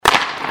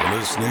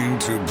listening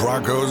to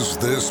Broncos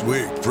This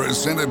Week,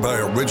 presented by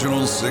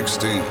Original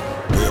 16,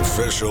 the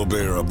official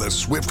beer of the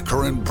Swift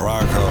Current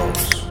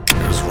Broncos.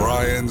 Here's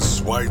Ryan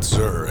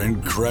Schweitzer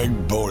and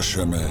Craig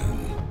Boschman.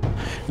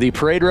 The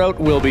parade route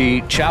will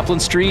be Chaplin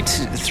Street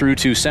through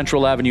to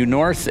Central Avenue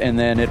North, and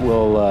then it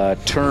will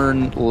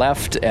turn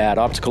left at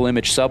Optical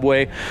Image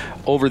Subway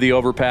over the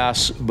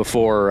overpass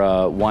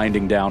before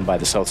winding down by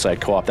the Southside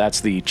Co-op.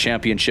 That's the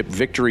championship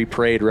victory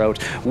parade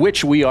route,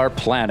 which we are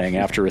planning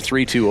after a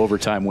 3-2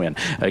 overtime win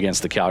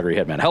against the Calgary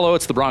Hitmen. Hello,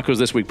 it's the Broncos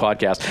This Week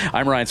podcast.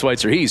 I'm Ryan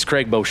Schweitzer. He's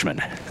Craig Boschman.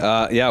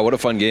 Yeah, what a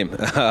fun game.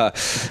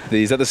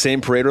 Is that the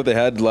same parade route they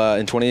had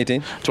in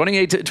 2018?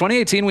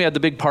 2018, we had the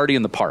big party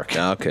in the park.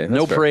 Okay.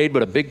 No fair. parade,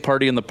 but a big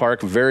party in the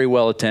park, very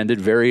well attended,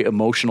 very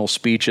emotional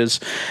speeches,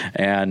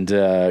 and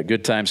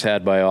good times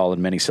had by all,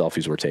 and many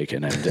selfies were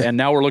taken. And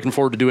now we're looking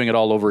forward to doing it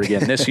all over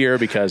again this year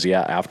because,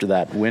 after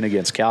that win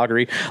against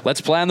Calgary,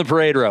 let's plan the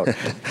parade route.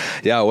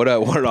 Yeah, what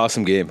an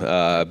awesome game.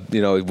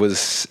 It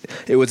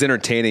was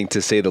entertaining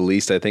to say the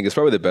least. I think it's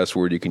probably the best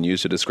word you can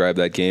use to describe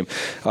that game.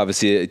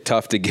 Obviously,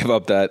 tough to give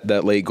up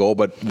that late goal,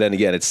 but then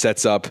again, it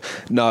sets up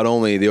not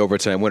only the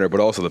overtime winner, but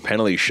also the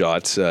penalty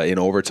shots in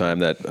overtime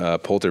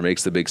that Poulter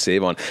makes the big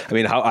save on. I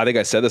mean, I think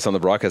I said this on the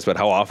broadcast, but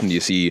how often do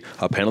you see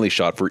a penalty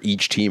shot for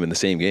each team in the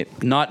same game?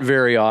 Not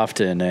very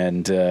often,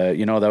 and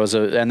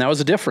that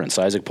was a difference.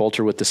 Isaac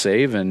Poulter with the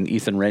save, and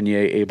Ethan Renier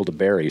able to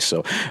bury.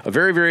 So a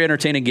very, very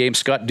entertaining game.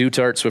 Scott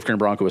Dutart, Swift Current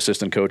Bronco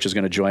assistant coach, is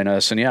going to join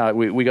us, and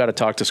we got to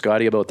talk to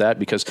Scotty about that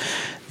because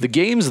the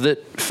games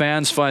that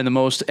fans find the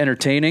most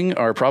entertaining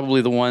are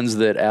probably the ones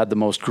that add the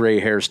most gray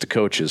hairs to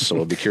coaches. So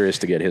I'll be curious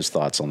to get his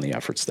thoughts on the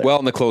efforts there. Well,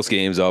 in the close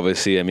games,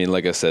 obviously, I mean,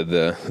 like I said,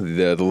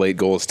 the late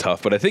goal is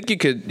tough, but I think you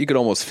could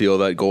almost feel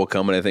that goal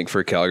coming. I think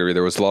for Calgary,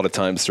 there was a lot of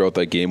times throughout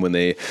that game when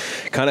they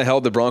kind of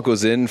held the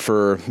Broncos in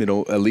for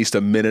at least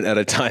a minute at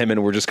a time,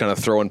 and were just kind of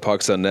throwing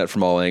pucks on net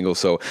from all angles.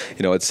 So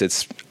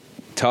it's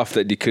tough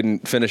that you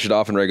couldn't finish it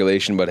off in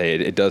regulation, but hey,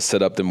 it does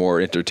set up the more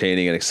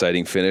entertaining and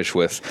exciting finish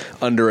with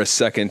under a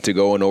second to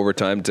go in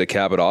overtime to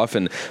cap it off.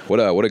 And what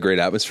a great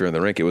atmosphere in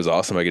the rink. It was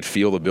awesome. I could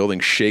feel the building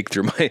shake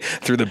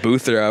through the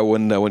booth there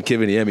when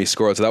Kiviniemi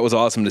scored. So that was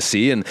awesome to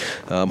see, and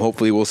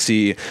hopefully we'll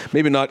see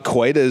maybe not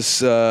quite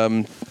as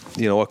a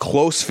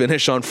close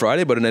finish on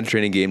Friday, but an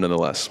entertaining game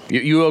nonetheless.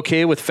 You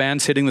okay with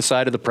fans hitting the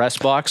side of the press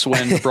box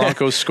when the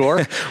Broncos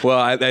score? Well,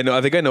 I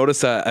think I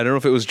noticed that. I don't know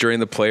if it was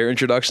during the player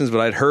introductions, but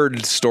I'd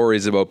heard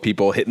stories about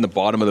people hitting the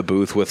bottom of the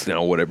booth with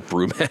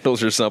broom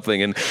handles or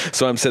something. And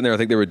so I'm sitting there. I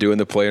think they were doing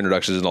the player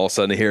introductions, and all of a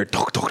sudden I hear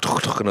tok tok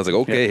tok tok, and I was like,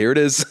 okay, here it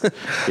is.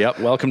 Yep.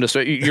 Welcome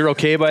to. You're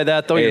okay by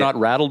that though? You're not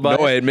rattled by it?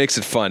 No, it makes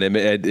it fun.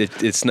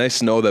 It's nice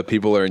to know that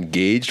people are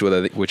engaged,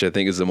 which I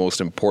think is the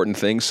most important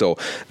thing. So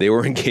they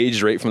were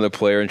engaged right from the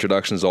player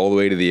introductions all the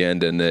way to the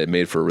end, and it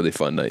made for a really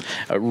fun night.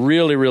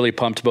 Really, really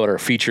pumped about our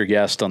feature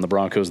guest on the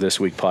Broncos This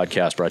Week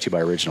podcast, brought to you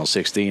by Original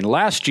 16.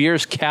 Last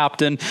year's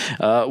captain,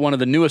 one of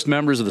the newest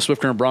members of the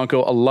Swift Current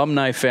Bronco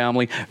alumni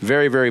family.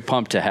 Very, very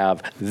pumped to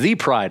have the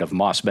pride of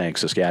Mossbank,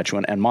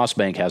 Saskatchewan, and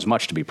Mossbank has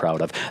much to be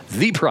proud of.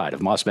 The pride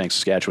of Mossbank,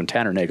 Saskatchewan,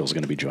 Tanner Nagel is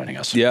going to be joining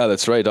us. Yeah,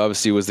 that's right.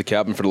 Obviously, was the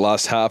captain for the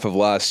last half of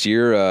last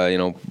year.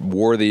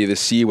 Wore the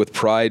C with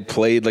pride,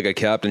 played like a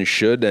captain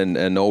should,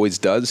 and always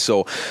does.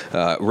 So,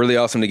 really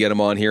awesome to get him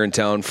on here in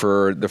town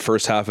for the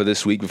first half of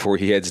this week before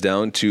he heads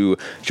down to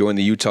join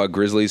the Utah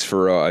Grizzlies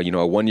for a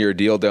 1-year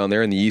deal down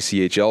there in the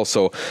ECHL.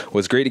 So it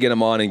was great to get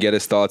him on and get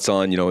his thoughts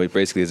on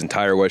basically his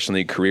entire Western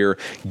League career,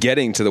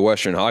 getting to the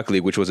Western Hockey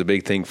League, which was a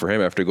big thing for him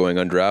after going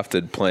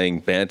undrafted, playing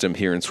bantam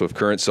here in Swift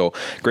Current. So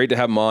great to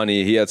have him on.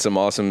 He had some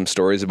awesome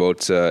stories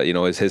about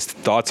his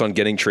thoughts on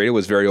getting traded.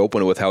 Was very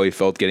open with how he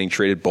felt getting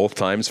traded both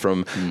times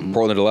from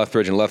Portland to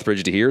Lethbridge and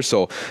Lethbridge to here.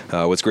 So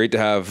it was great to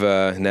have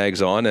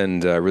Nags on,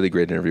 and really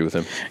great interview with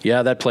him.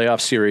 Yeah, that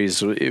playoff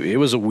series, it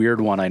was a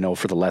weird one, I know,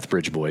 for the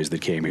Lethbridge boys that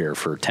came here,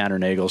 for Tanner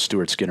Nagel,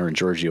 Stuart Skinner, and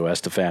Giorgio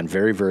Estefan.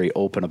 Very, very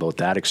open about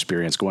that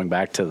experience, going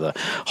back to the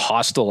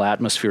hostile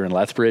atmosphere in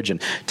Lethbridge.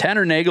 And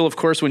Tanner Nagel, of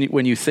course,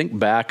 when you think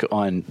back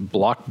on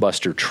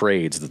blockbuster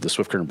trades that the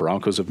Swift Current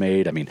Broncos have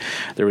made, I mean,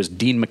 there was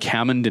Dean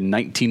McCammond in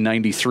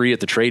 1993 at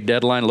the trade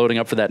deadline, loading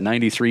up for that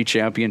 93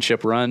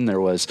 championship run.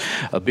 There was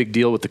a big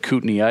deal with the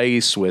Kootenay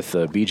Ice, with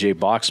BJ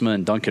Boxman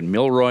and Duncan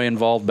Milroy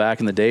involved back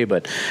in the day.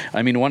 But,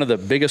 I mean, one of the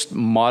biggest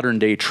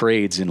modern-day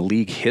trades in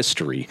league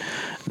history,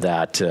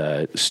 that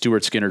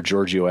Stuart Skinner,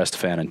 Giorgio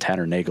Estefan, and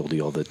Tanner Nagel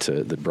deal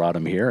that brought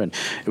him here. And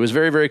it was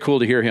very, very cool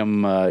to hear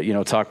him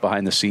talk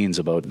behind the scenes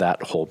about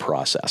that whole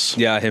process.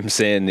 Yeah, him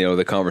saying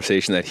the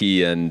conversation that he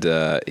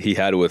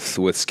had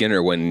with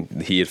Skinner when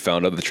he had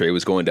found out the trade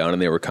was going down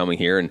and they were coming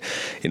here, and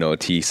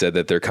he said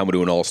that they're coming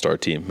to an all-star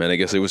team, and I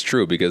guess it was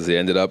true because they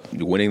ended up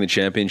winning the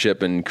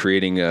championship and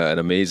creating an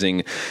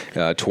amazing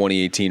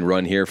 2018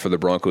 run here for the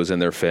Broncos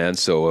and their fans.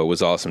 So it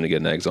was awesome to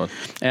get Nags on.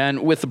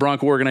 And with the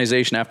Bronco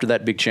organization, after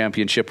that big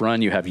championship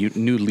run, you have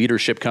new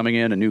leadership coming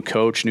in, a new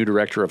coach, new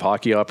director of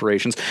hockey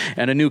operations,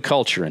 and a new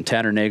culture. And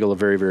Tanner Nagel, a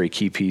very, very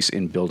key piece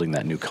in building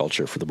that new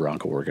culture for the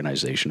Bronco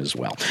organization as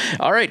well.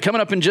 All right,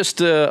 coming up in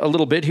just a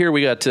little bit here,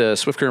 we got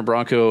Swift Current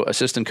Bronco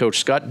assistant coach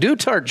Scott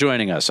Duthart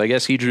joining us. I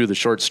guess he drew the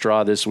short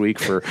straw this week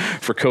for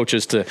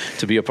coaches to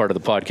be a part of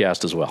the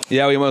podcast as well.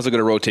 Yeah, we might as well get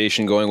a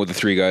rotation going with the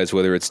three guys,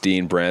 whether it's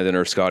Dean, Brandon,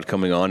 or Scott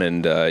coming on.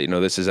 And,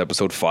 this is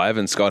episode 5,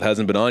 and Scott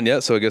hasn't been on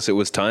yet, so I guess it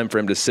was time for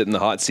him to sit in the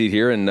hot seat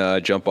here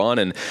and jump on.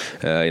 And,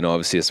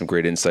 obviously has some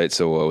great insight,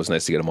 so it was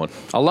nice to get him on.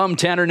 Alum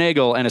Tanner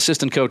Nagel and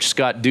assistant coach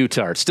Scott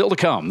Duthart. Still to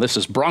come, this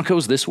is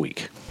Broncos This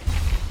Week.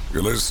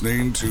 You're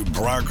listening to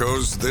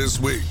Broncos This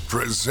Week,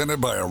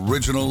 presented by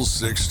Original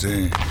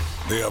 16,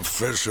 the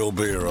official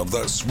beer of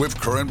the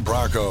Swift Current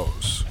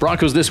Broncos.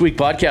 Broncos This Week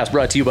podcast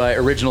brought to you by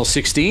Original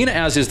 16.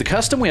 As is the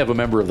custom, we have a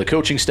member of the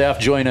coaching staff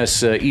join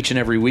us each and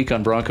every week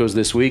on Broncos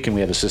This Week, and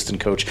we have assistant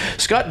coach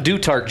Scott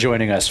Duthart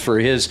joining us for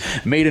his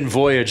maiden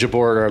voyage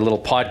aboard our little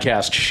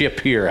podcast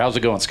ship here. How's it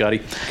going,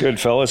 Scotty? Good,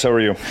 fellas. How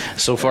are you?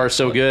 So far,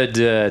 so good.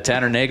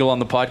 Tanner Nagel on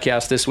the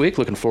podcast this week.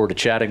 Looking forward to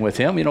chatting with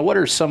him. What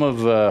are some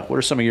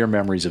of your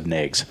memories of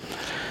Nags?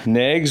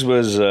 Nags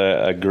was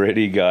a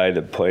gritty guy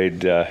that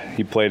played.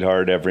 He played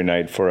hard every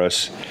night for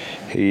us.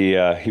 He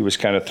was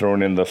kind of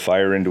thrown in the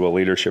fire into a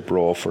leadership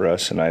role for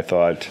us, and I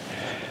thought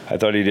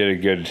he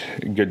did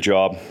a good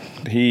job.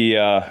 He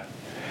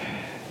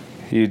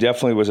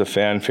definitely was a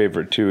fan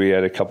favorite too. He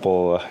had a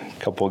couple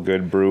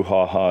good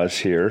brouhahas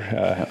here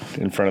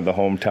in front of the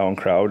hometown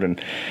crowd, and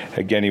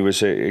again, he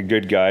was a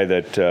good guy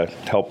that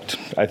helped,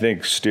 I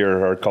think,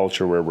 steer our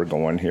culture where we're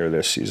going here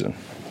this season.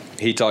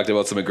 He talked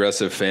about some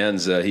aggressive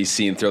fans he's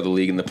seen throughout the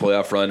league in the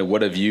playoff run.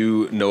 What have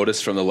you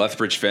noticed from the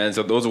Lethbridge fans?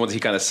 Those are the ones he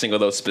kind of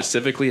singled out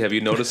specifically. Have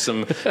you noticed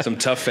some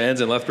tough fans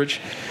in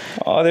Lethbridge?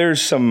 Oh,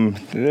 there's a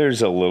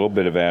little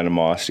bit of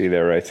animosity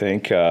there, I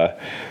think.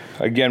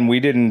 Again, we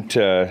didn't.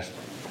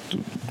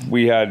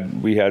 We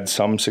had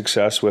some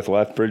success with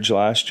Lethbridge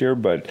last year,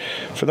 but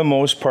for the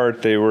most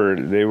part, they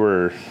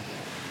were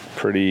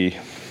pretty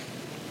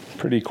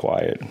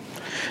quiet.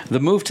 The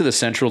move to the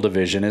Central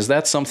Division, is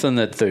that something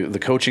that the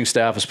coaching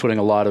staff is putting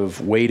a lot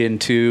of weight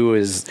into?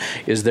 Is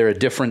there a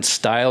different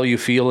style you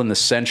feel in the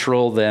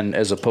Central than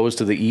as opposed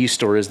to the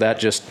East, or is that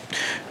just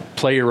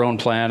play your own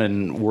plan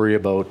and don't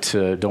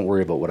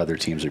worry about what other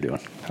teams are doing?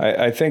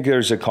 I think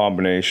there's a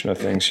combination of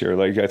things here.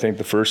 Like, I think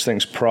the first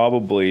thing's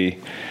probably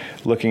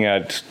looking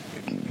at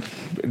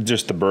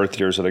just the birth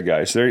years of the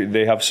guys.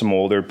 They have some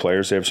older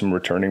players. They have some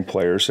returning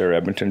players there.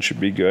 Edmonton should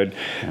be good.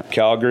 Yeah.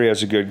 Calgary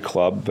has a good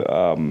club.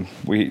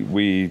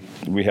 We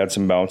had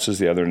some bounces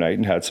the other night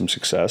and had some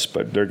success,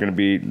 but they're going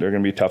to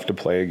be tough to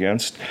play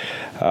against.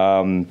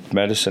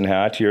 Medicine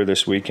Hat here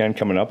this weekend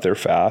coming up. They're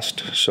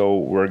fast, so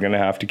we're going to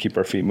have to keep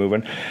our feet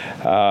moving.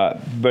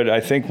 But I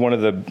think one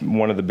of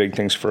the big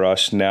things for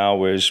us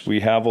now is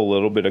we have a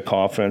little bit of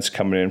confidence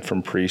coming in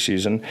from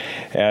preseason,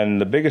 and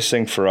the biggest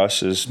thing for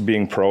us is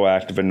being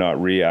proactive and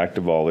not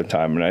reactive all the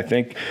time. And I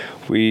think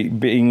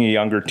being a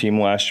younger team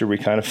last year, we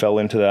kind of fell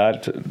into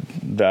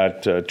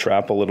that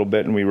trap a little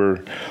bit, and we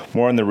were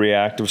more on the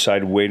reactive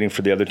side, waiting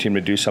for the other team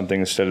to do something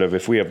instead of,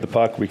 if we have the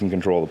puck, we can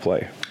control the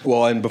play.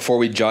 Well, and before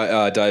we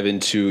dive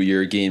into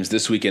your games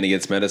this weekend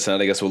against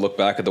Medicine, I guess we'll look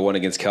back at the one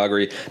against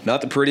Calgary. Not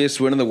the prettiest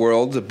win in the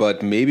world,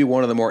 but maybe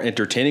one of the more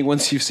entertaining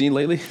ones you've seen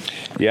lately.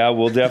 Yeah,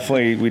 we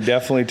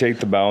definitely take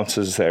the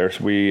bounces there.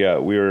 We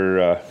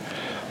were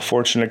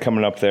fortunate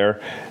coming up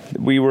there.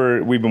 We've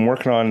been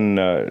working on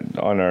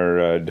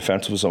our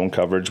defensive zone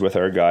coverage with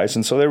our guys,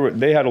 and so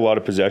they had a lot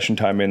of possession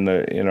time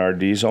in our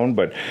D zone,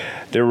 but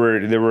there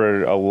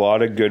were a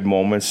lot of good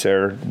moments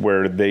there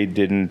where they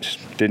didn't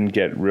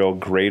get real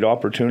great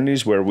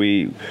opportunities, where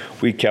we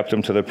kept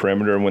them to the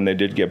perimeter, and when they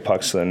did get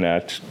pucks to the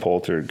net,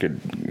 Poulter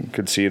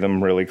could see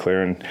them really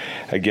clear. And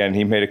again,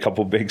 he made a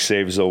couple big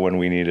saves though when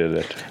we needed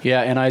it.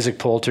 Yeah, and Isaac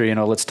Poulter,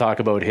 let's talk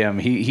about him.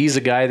 He's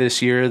a guy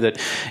this year that,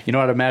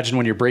 I'd imagine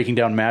when you're breaking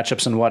down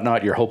matchups and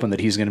whatnot, you're hoping that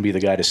he's going to be the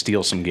guy to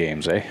steal some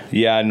games, eh?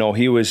 Yeah, no,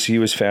 he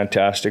was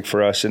fantastic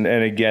for us, and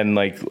again,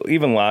 like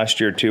even last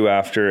year too,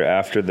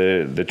 after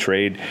the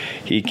trade,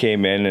 he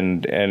came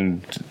in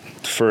and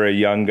for a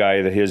young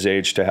guy his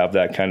age to have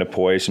that kind of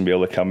poise and be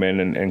able to come in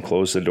and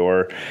close the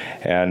door,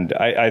 and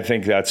I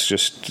think that's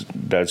just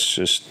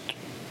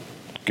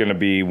going to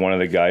be one of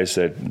the guys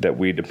that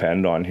we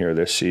depend on here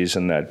this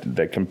season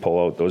that can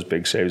pull out those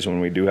big saves when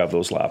we do have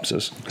those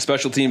lapses.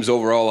 Special teams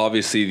overall,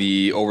 obviously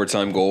the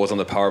overtime goal was on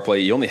the power play.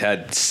 You only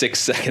had 6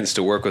 seconds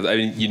to work with. I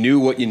mean, you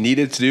knew what you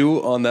needed to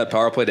do on that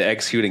power play to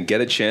execute and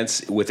get a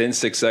chance within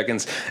 6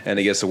 seconds, and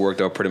I guess it worked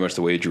out pretty much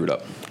the way you drew it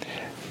up.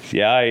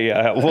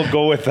 Yeah, we'll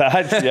go with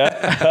that.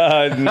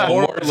 Yeah,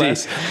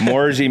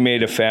 Morsey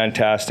made a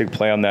fantastic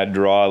play on that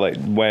draw. Like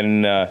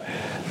when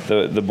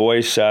the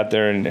boys sat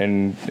there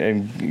and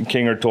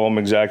Kinger told him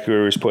exactly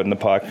where he was putting the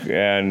puck,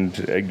 and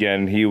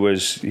again he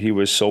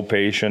was so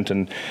patient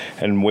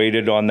and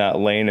waited on that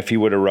lane. If he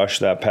would have rushed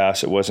that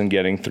pass, it wasn't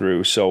getting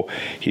through. So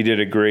he did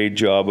a great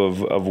job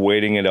of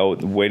waiting it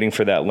out, waiting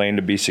for that lane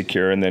to be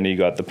secure, and then he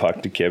got the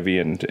puck to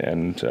Kivy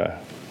and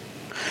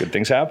good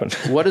things happen.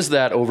 What does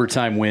that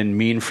overtime win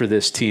mean for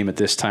this team at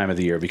this time of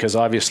the year? Because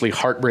obviously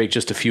heartbreak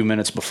just a few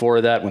minutes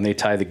before that when they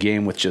tie the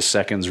game with just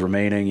seconds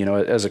remaining. You know,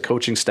 as a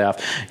coaching staff,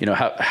 you know,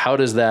 how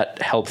does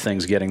that help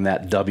things getting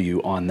that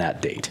W on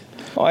that date?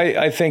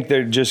 I think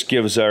that just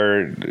gives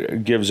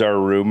our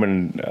room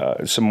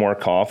and some more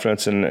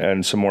confidence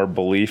and some more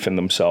belief in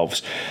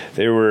themselves.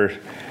 They were,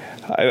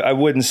 I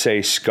wouldn't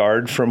say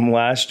scarred from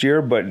last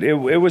year, but it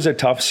was a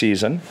tough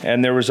season,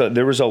 and there was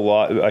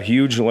a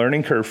huge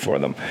learning curve for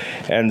them.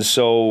 And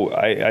so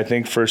I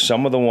think for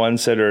some of the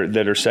ones that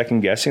are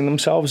second guessing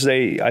themselves,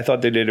 I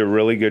thought they did a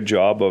really good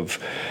job of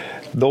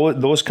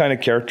those kind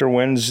of character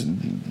wins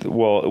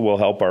will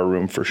help our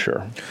room for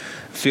sure.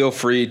 Feel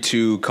free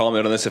to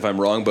comment on this if I'm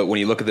wrong, but when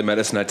you look at the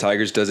Medicine Hat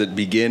Tigers, does it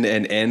begin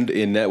and end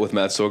in net with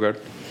Matt Sogard?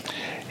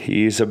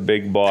 He's a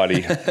big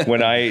body.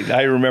 When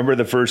I remember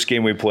the first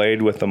game we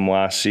played with him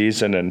last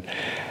season,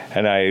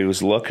 and I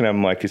was looking,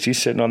 I'm like, is he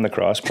sitting on the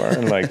crossbar?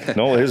 And like,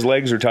 no, his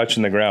legs are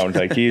touching the ground.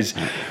 Like he's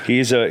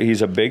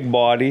a big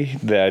body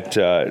that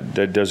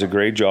does a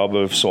great job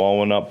of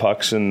swallowing up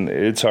pucks, and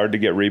it's hard to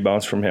get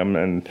rebounds from him.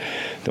 And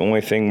the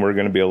only thing we're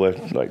going to be able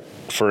to, like,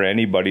 for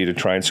anybody to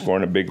try and score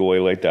in a big way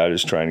like that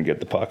is trying to get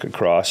the puck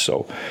across.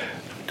 So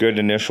good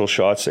initial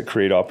shots that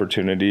create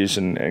opportunities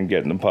and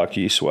getting the puck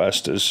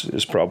east-west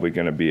is probably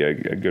going to be a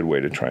good way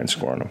to try and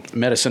score on them.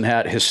 Medicine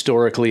Hat,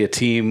 historically a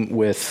team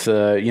with,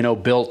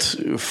 built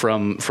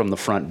from the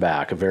front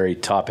back, a very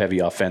top-heavy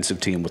offensive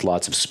team with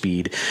lots of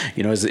speed.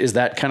 You know, is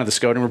that kind of the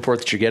scouting report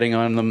that you're getting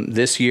on them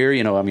this year?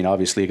 You know, I mean,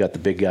 obviously you got the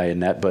big guy in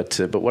net, but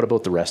what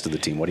about the rest of the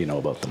team? What do you know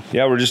about them?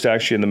 Yeah, we're just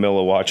actually in the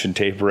middle of watching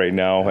tape right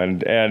now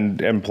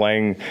and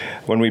playing.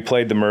 When we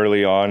played them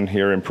early on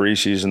here in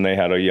preseason, they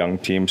had a young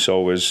team,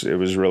 so it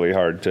was really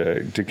hard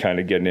to kind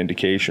of get an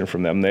indication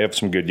from them. They have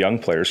some good young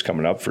players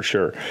coming up for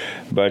sure,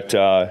 but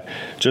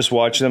just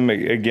watch them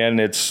again.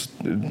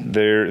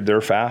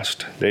 They're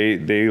fast.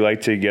 They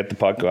like to get the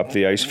puck up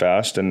the ice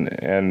fast,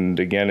 and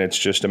again, it's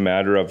just a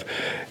matter of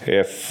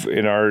if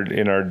in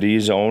our D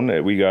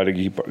zone we got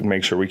to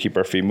make sure we keep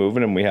our feet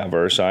moving and we have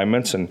our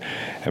assignments, and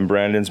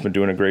Brandon's been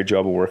doing a great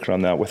job of working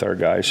on that with our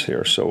guys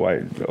here.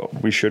 So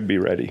we should be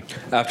ready.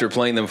 After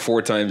playing them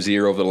 4 times a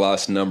year over the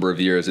last number of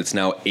years, it's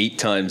now 8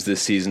 times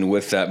this season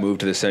with that move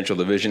to the Central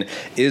Division.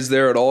 Is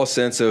there at all a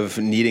sense of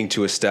needing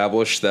to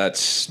establish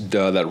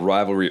that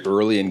rivalry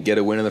early and get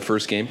a win in the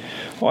first game?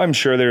 Well, I'm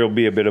sure there will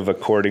be a bit of a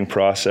courting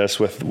process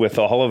with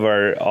all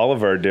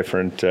of our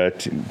different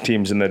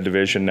teams in the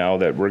division now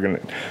that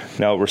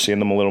we're seeing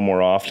them a little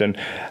more often.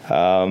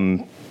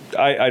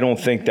 I don't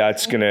think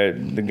that's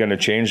gonna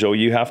change, though.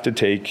 You have to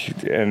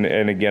take, and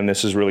again,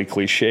 this is really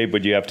cliche,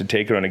 but you have to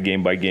take it on a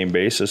game-by-game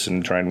basis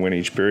and try and win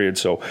each period.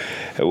 So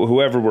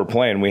whoever we're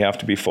playing, we have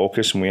to be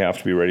focused and we have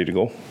to be ready to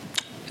go.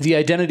 The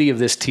identity of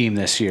this team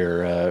this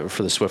year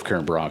for the Swift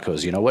Current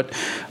Broncos, you know,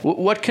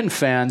 what can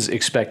fans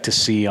expect to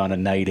see on a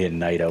night-in,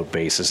 night-out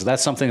basis? Is that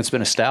something that's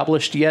been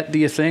established yet, do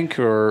you think?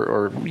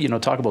 Or you know,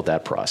 talk about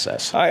that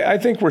process. I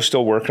think we're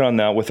still working on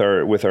that with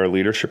our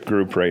leadership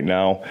group right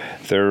now.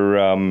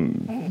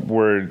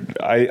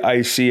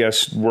 I see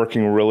us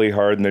working really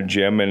hard in the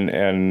gym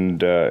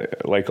and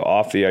like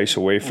off the ice,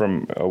 away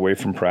from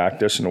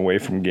practice and away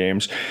from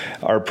games.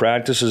 Our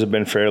practices have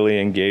been fairly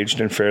engaged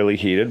and fairly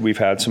heated. We've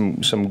had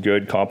some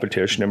good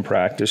competition in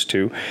practice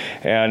too,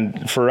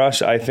 and for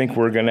us, I think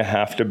we're going to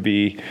have to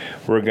be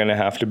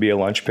a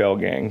lunch pail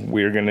gang.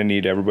 We're going to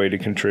need everybody to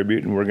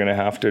contribute, and we're going to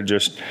have to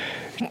just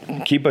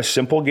keep a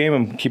simple game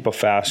and keep a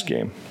fast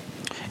game.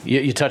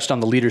 You touched on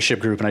the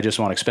leadership group, and I just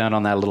want to expand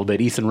on that a little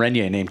bit. Ethan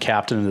Renier named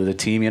captain of the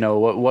team. You know,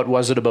 what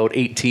was it about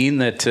 18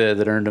 that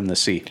earned him the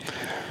seat?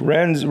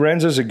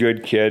 Renz is a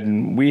good kid,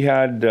 and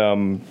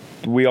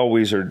we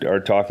always are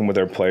talking with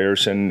our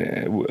players,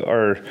 and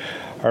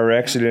our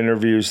exit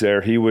interviews there,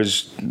 he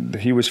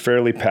was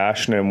fairly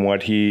passionate in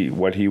what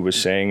he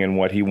was saying and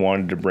what he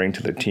wanted to bring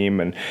to the team,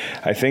 and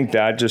I think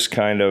that just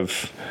kind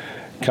of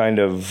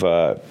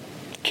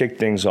kicked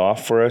things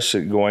off for us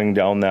going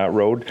down that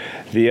road.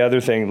 The other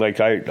thing, like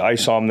I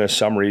saw him this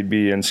summer, he'd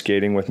be in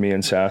skating with me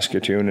in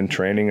Saskatoon and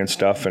training and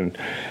stuff, and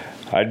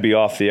I'd be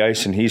off the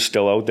ice and he's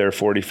still out there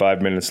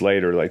 45 minutes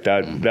later. Like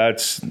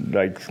that's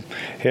like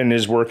in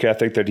his work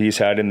ethic that he's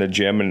had in the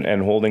gym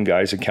and holding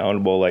guys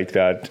accountable like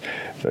that.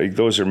 Like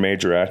those are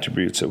major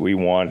attributes that we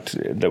want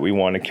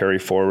to carry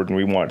forward, and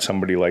we want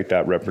somebody like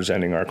that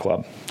representing our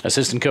club.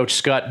 Assistant coach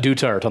Scott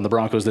Duttart on the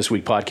Broncos This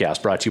Week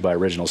podcast, brought to you by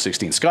Original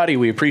 16. Scotty,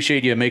 we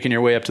appreciate you making your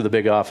way up to the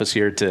big office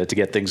here to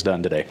get things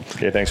done today.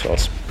 Okay, thanks,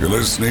 fellas. You're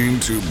listening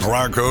to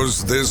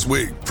Broncos This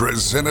Week,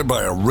 presented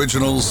by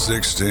Original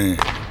 16.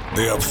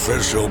 the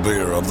official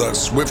beer of the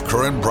Swift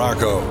Current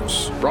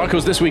Broncos.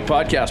 Broncos This Week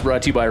podcast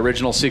brought to you by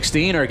Original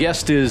 16. Our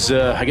guest is,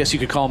 I guess you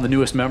could call him the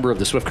newest member of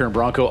the Swift Current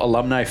Bronco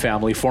alumni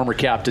family, former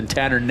captain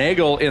Tanner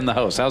Nagel in the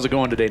house. How's it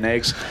going today,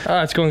 Nags?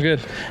 It's going good.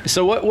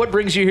 So what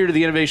brings you here to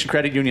the Innovation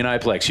Credit Union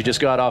iPlex? You just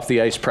got off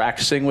the ice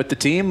practicing with the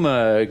team,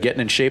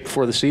 getting in shape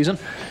before the season?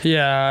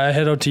 Yeah, I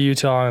head out to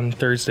Utah on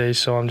Thursday,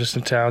 so I'm just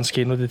in town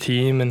skating with the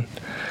team, and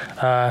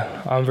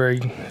I'm very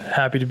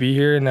happy to be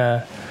here,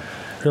 and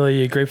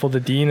really grateful to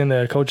Dean and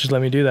the coaches let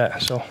me do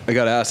that. So I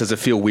got to ask, does it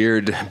feel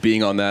weird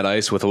being on that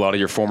ice with a lot of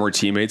your former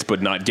teammates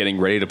but not getting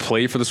ready to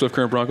play for the Swift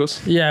Current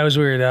Broncos? Yeah, it was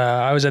weird.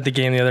 I was at the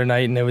game the other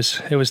night, and it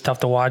was tough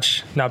to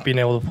watch, not being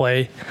able to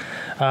play.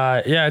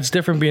 Yeah, it's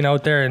different being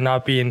out there and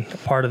not being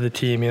part of the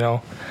team, you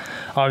know.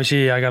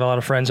 Obviously, I got a lot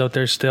of friends out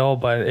there still,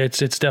 but it's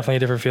definitely a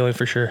different feeling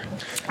for sure.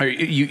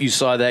 You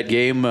saw that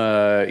game,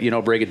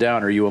 break it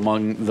down. Are you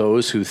among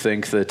those who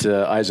think that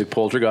Isaac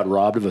Poulter got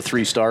robbed of a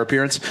 3-star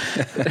appearance?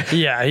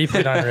 Yeah, he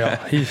played unreal.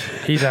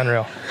 He's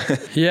unreal.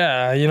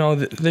 Yeah,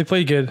 they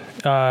played good.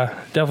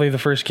 Definitely the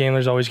first game,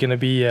 there's always going to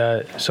be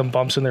some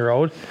bumps in the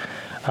road,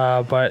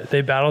 but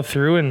they battled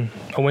through, and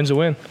a win's a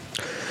win.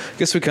 I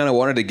guess we kind of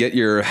wanted to get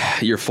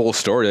your full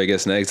story, I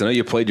guess, Nags. I know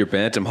you played your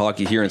bantam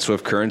hockey here in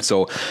Swift Current,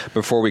 so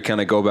before we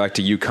kind of go back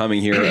to you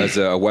coming here as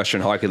a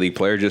Western Hockey League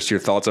player, just your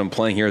thoughts on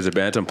playing here as a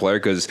bantam player,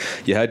 because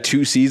you had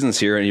 2 seasons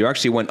here and you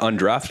actually went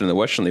undrafted in the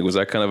Western League. Was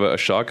that kind of a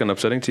shock and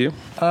upsetting to you?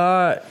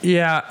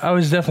 Yeah, I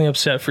was definitely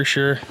upset for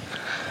sure.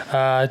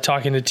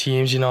 Talking to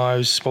teams, I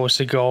was supposed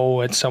to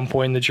go at some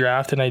point in the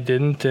draft and I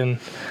didn't, and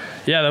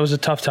yeah, that was a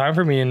tough time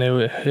for me, and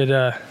it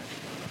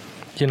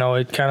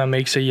kind of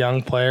makes a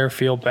young player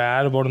feel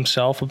bad about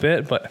himself a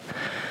bit, but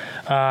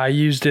I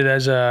used it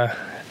as a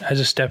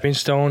stepping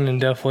stone, and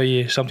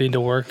definitely something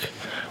to work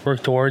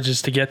towards,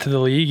 is to get to the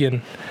league,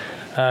 and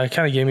it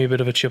kind of gave me a bit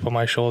of a chip on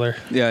my shoulder.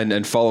 Yeah,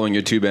 and following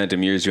your 2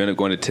 bantam years, you ended up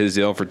going to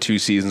Tisdale for 2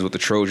 seasons with the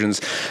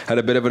Trojans. Had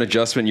a bit of an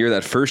adjustment year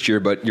that first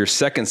year, but your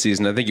second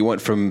season, I think you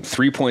went from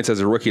 3 points as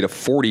a rookie to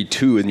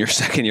 42 in your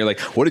second year. Like,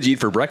 what did you eat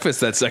for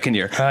breakfast that second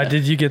year?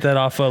 Did you get that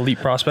off Elite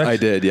Prospects? I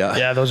did, yeah.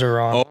 Yeah, those are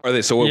wrong. Oh, are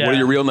they? So what are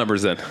your real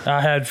numbers then? I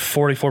had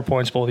 44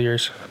 points both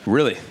years.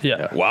 Really?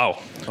 Yeah. Wow.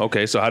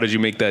 Okay, so how did you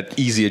make that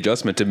easy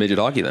adjustment to midget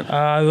hockey then?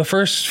 The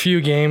first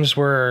few games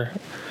were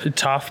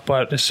tough,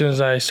 but as soon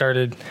as I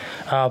started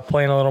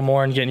playing a little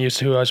more and getting used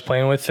to who I was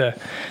playing with,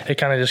 it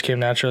kind of just came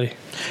naturally.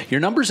 Your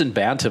numbers in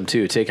bantam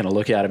too, taking a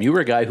look at them, you were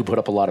a guy who put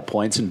up a lot of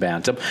points in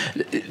bantam,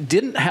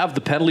 didn't have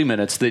the penalty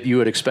minutes that you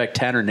would expect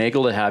Tanner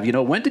Nagel to have.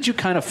 When did you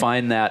kind of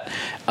find that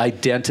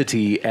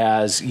identity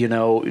as,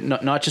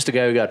 not just a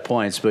guy who got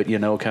points, but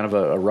kind of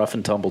a rough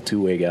and tumble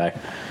 2-way guy?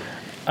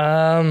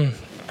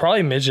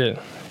 Probably midget.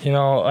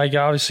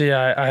 Obviously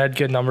I had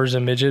good numbers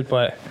in midget,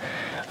 but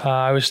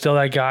I was still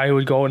that guy who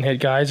would go and hit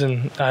guys,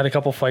 and I had a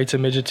couple fights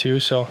in midget too.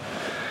 So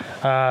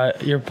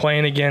you're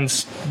playing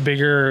against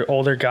bigger,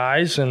 older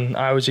guys, and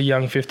I was a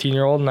young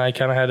 15-year-old, and I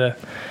kind of had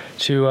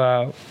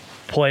to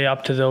play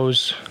up to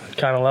those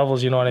kind of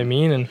levels. You know what I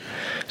mean? And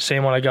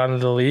same when I got into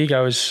the league,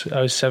 I was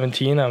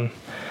 17. I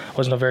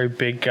wasn't a very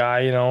big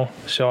guy,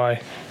 so I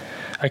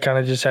kind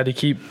of just had to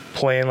keep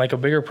playing like a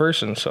bigger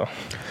person. So.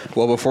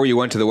 Well, before you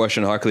went to the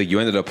Western Hockey League, you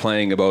ended up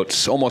playing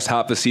about almost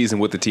half the season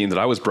with the team that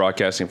I was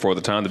broadcasting for at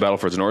the time, the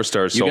Battlefords North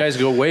Stars. You guys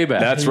go way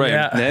back. That's right.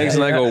 Yeah. Nags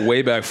and I go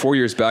way back, 4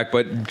 years back.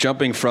 But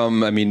jumping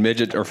from,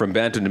 midget, or from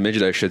bantam to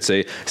midget, I should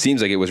say,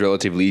 seems like it was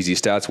relatively easy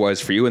stats-wise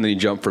for you. And then you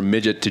jumped from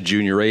midget to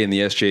junior A in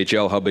the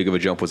SJHL. How big of a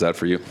jump was that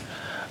for you?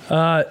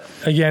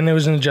 Again, it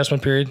was an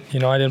adjustment period.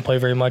 I didn't play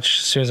very much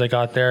as soon as I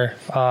got there.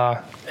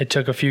 It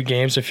took a few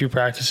games, a few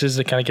practices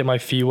to kind of get my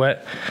feet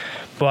wet.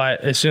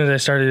 But as soon as I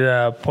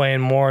started playing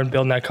more and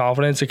building that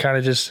confidence, it kind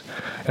of just,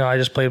 I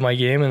just played my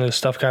game, and the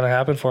stuff kind of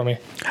happened for me.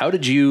 How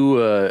did you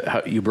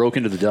broke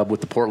into the dub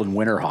with the Portland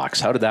Winterhawks?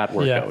 How did that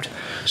work out?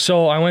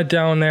 So I went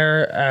down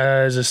there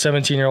as a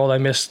 17-year-old. I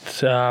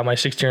missed my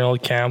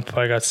 16-year-old camp.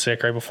 I got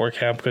sick right before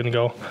camp, couldn't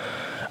go.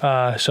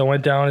 So I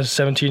went down as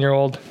a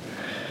 17-year-old,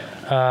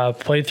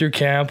 played through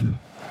camp,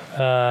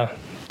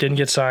 didn't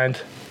get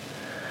signed,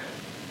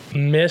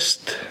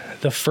 missed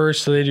the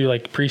first, so they do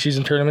like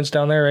preseason tournaments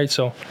down there, right?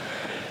 So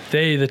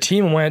the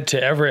team went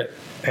to Everett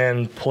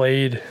and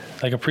played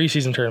like a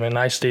preseason tournament, and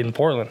I stayed in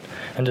Portland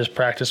and just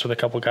practiced with a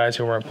couple guys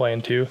who weren't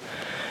playing too.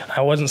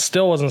 I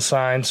still wasn't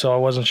signed, so I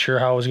wasn't sure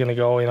how it was going to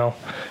go,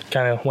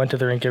 kind of went to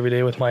the rink every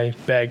day with my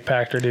bag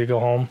packed ready to go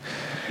home.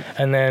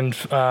 And then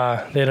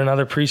they had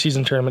another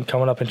preseason tournament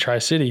coming up in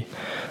Tri-City.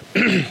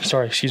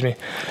 Sorry, excuse me.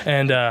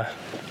 And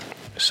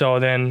so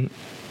then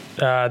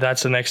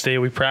that's the next day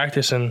we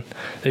practice, and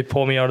they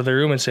pull me out of the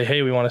room and say,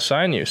 hey, we want to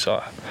sign you.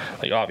 So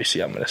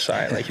obviously I'm going to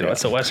sign.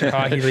 It's the Western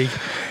Hockey League.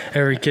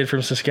 Every kid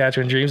from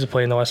Saskatchewan dreams of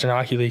playing the Western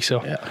Hockey League. So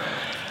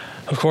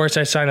of course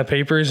I signed the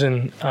papers,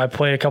 and I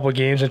played a couple of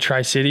games in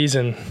Tri-Cities,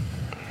 and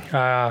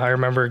I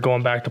remember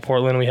going back to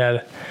Portland. We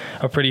had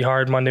a pretty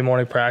hard Monday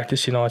morning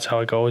practice. That's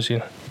how it goes.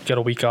 You get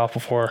a week off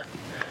before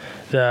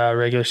the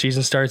regular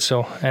season starts.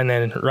 So, and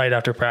then right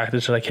after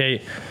practice, they're like,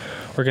 hey,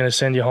 we're going to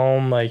send you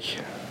home.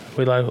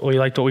 we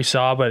liked what we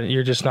saw, but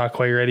you're just not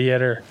quite ready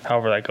yet, or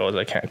however that goes.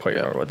 I can't quite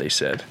remember what they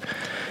said.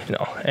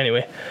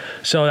 Anyway,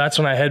 so that's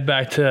when I head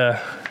back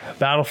to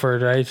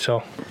Battleford, right?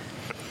 So,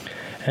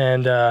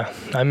 and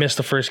I missed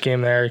the first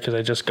game there because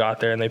I just got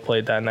there and they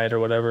played that night or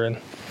whatever, and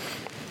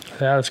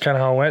yeah, that's kind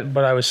of how it went.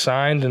 But I was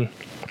signed, and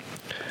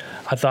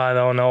I thought,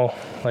 oh no,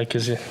 like,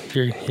 'cause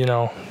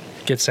you're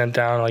get sent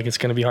down, like, it's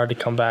going to be hard to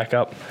come back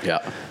up. Yeah.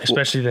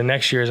 Especially the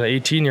next year as an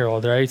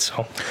 18-year-old, right?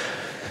 So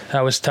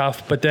that was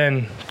tough. But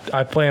then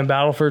I played in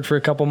Battleford for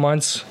a couple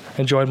months,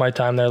 enjoyed my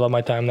time there, loved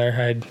my time there.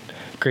 I had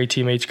great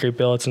teammates, great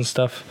billets and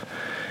stuff.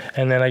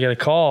 And then I get a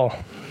call,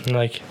 and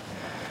like,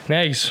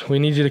 Nags, we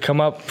need you to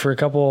come up for a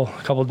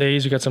couple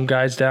days. We got some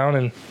guys down,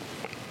 and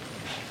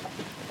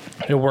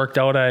it worked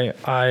out.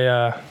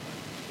 I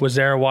was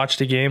there, watched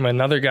the game.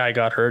 Another guy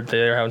got hurt.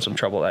 They were having some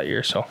trouble that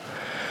year, so.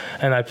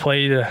 And I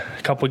played a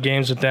couple of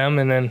games with them,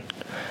 and then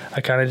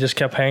I kind of just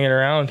kept hanging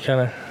around,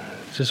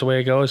 it's just the way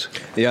it goes.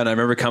 Yeah, and I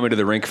remember coming to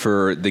the rink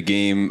for the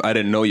game. I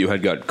didn't know you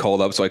had got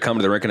called up, so I come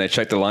to the rink and I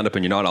checked the lineup,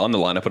 and you're not on the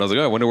lineup. And I was like,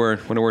 oh, I wonder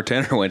where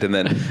Tanner went. And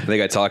then I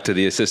think I talked to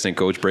the assistant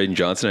coach, Braden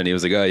Johnson, and he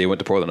was like, oh, you went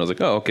to Portland. I was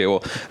like, oh, okay,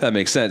 well, that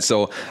makes sense.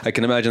 So I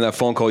can imagine that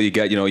phone call you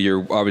get,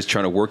 you're always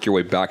trying to work your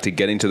way back to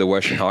getting to the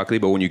Western Hockey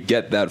League, but when you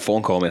get that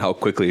phone call, man, how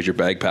quickly is your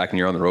bag packed and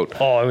you're on the road?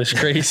 Oh, it was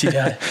crazy.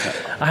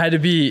 I had to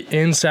be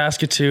in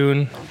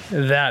Saskatoon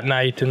that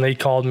night, and they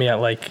called me at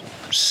like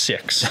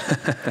 6.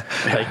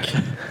 Like,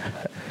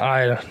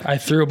 I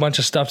threw a bunch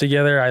of stuff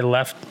together. I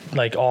left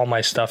like all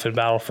my stuff in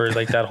Battleford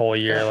like that whole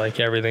year, like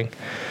everything.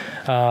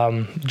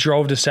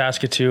 Drove to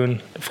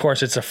Saskatoon. Of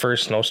course, it's the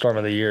first snowstorm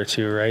of the year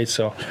too, right?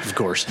 So Of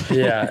course.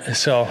 yeah.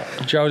 So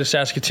drove to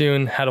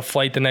Saskatoon, had a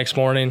flight the next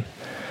morning,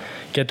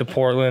 get to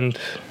Portland.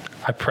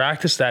 I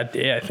practiced that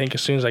day, I think,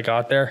 as soon as I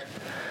got there.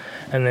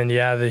 And then,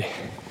 yeah, they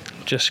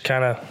just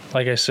kind of,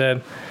 like I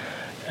said,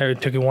 I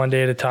took it one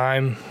day at a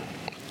time,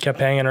 kept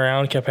hanging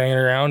around,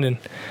 and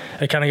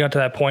it kind of got to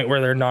that point where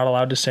they're not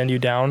allowed to send you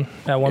down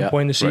at one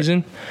point in the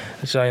season.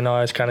 Right. So,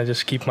 I was kind of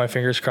just keep my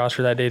fingers crossed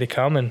for that day to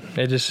come, and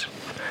they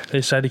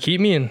decided to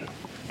keep me, and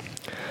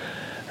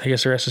I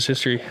guess the rest is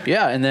history.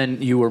 Yeah, and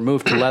then you were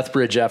moved to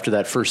Lethbridge after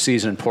that first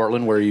season in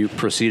Portland, where you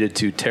proceeded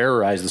to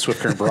terrorize the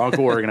Swift Current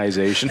Bronco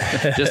organization.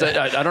 Just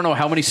I don't know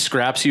how many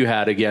scraps you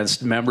had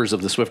against members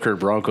of the Swift Current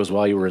Broncos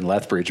while you were in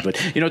Lethbridge, but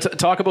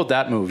talk about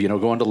that move.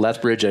 Going to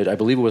Lethbridge. I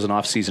believe it was an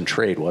off-season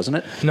trade, wasn't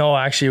it? No,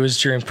 actually, it was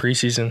during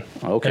preseason.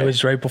 Okay, it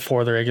was right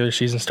before the regular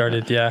season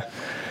started. Yeah,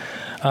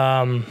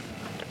 I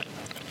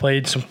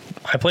played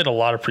a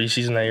lot of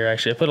preseason that year.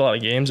 Actually, I played a lot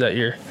of games that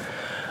year.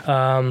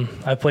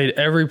 I played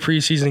every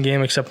preseason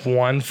game except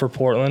one for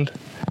Portland.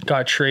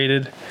 Got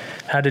traded.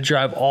 Had to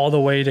drive all the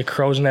way to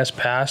Crow's Nest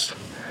Pass.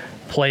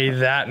 Play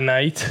that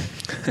night.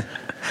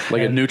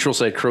 Like a neutral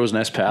site Crow's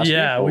Nest Pass?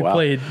 Yeah, we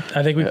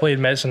played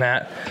Medicine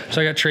Hat.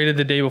 So I got traded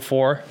the day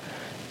before.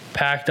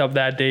 Packed up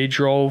that day.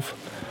 Drove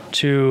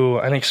to,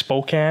 I think,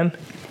 Spokane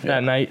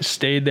that night.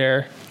 Stayed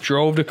there.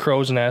 Drove to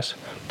Crow's Nest.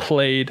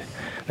 Played.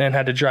 Then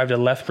had to drive to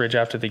Lethbridge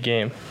after the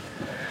game.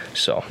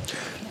 So...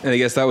 And I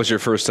guess that was your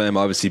first time,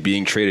 obviously,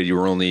 being traded. You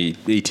were only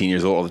 18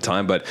 years old at the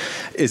time. But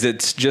is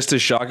it just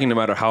as shocking, no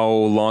matter how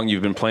long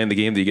you've been playing the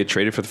game, that you get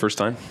traded for the first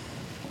time?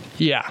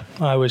 Yeah,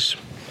 I was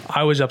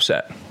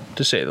upset,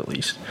 to say the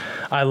least.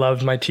 I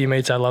loved my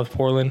teammates. I loved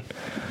Portland.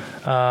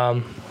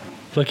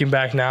 Looking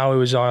back now, it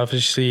was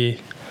obviously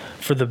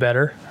for the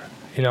better.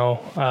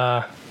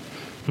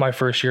 My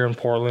first year in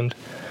Portland,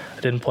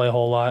 I didn't play a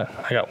whole lot.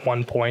 I got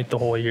 1 point the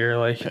whole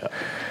year.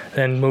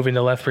 Then moving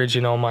to Lethbridge,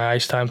 my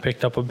ice time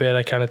picked up a bit.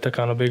 I kind of took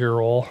on a bigger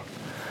role.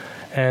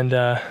 And,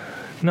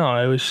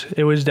 no,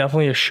 it was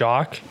definitely a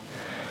shock.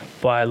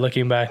 But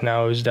looking back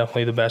now, it was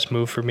definitely the best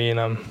move for me, and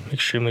I'm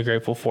extremely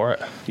grateful for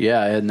it.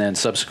 Yeah, and then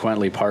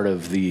subsequently part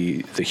of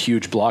the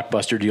huge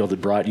blockbuster deal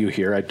that brought you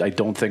here. I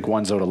don't think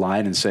one's out of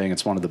line in saying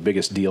it's one of the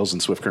biggest deals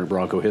in Swift Current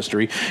Bronco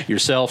history.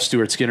 Yourself,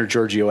 Stuart Skinner,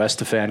 Giorgio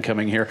Estefan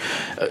coming here.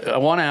 I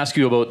want to ask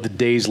you about the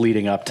days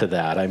leading up to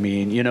that. I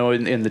mean,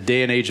 in the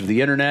day and age of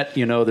the internet,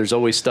 there's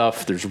always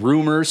stuff, there's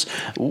rumors.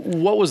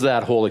 What was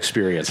that whole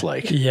experience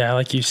like? Yeah,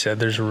 like you said,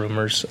 there's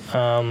rumors.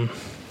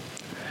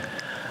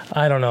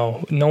 I don't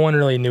know. No one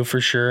really knew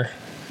for sure.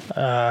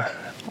 I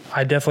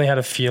definitely had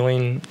a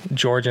feeling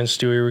George and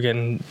Stewie were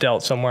getting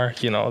dealt somewhere.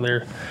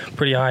 They're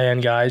pretty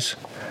high-end guys,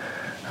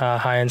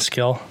 high-end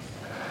skill.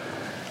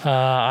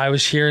 I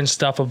was hearing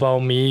stuff about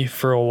me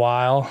for a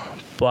while,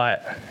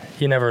 but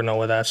you never know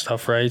with that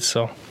stuff, right?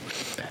 So,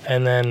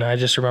 and then I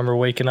just remember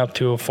waking up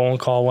to a phone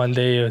call one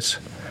day. It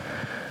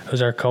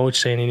was our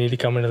coach saying he needed to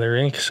come into the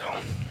rink. So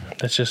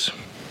that's just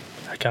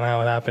kind of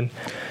how it happened.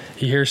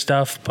 You hear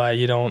stuff, but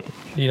you don't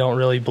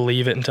really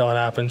believe it until it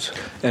happens.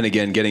 And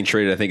again, getting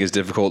traded, I think, is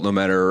difficult no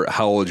matter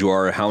how old you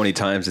are, how many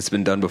times it's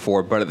been done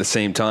before. But at the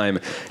same time,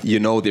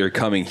 they're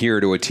coming here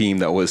to a team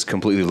that was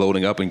completely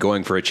loading up and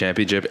going for a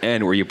championship,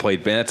 and where you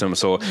played Bantam.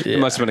 So it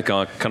must have been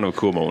a kind of a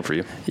cool moment for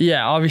you.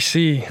 Yeah,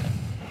 obviously,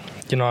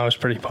 I was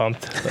pretty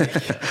pumped.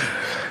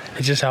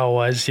 It's just how it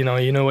was. You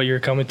know what you're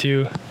coming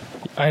to.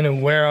 I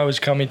knew where I was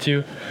coming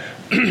to.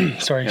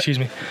 Sorry, excuse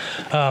me.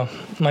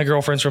 My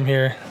girlfriend's from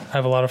here. I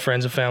have a lot of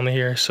friends and family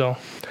here, so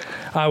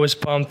I was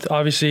pumped.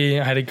 Obviously,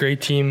 I had a great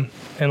team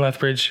in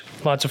Lethbridge,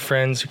 lots of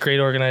friends, great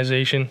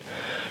organization,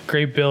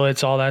 great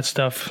billets, all that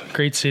stuff,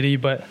 great city,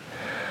 but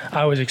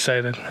I was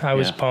excited. I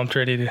was pumped,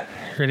 ready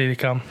to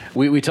come.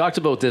 We talked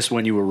about this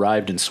when you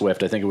arrived in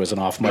Swift. I think it was an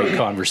off-mic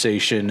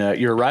conversation.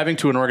 You're arriving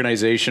to an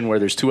organization where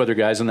there's 2 other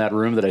guys in that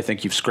room that I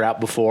think you've scrapped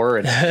before.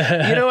 And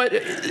you know what?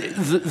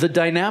 The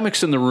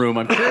dynamics in the room,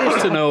 I'm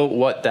curious to know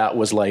what that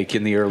was like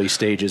in the early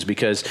stages,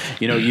 because,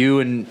 you know, you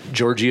and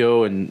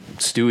Giorgio and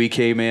Stewie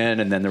came in,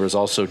 and then there was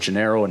also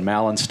Gennaro and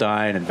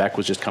Malenstein, and Beck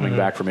was just coming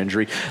back from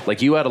injury.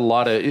 Like, you had a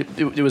lot of,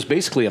 it was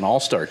basically an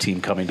all-star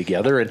team coming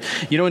together. And,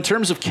 you know, in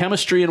terms of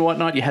chemistry and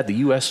whatnot, you had the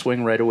U.S.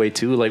 swing right away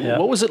too. Like,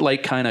 what was it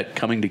like kind of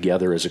coming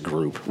together as a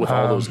group with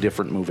all those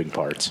different moving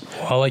parts?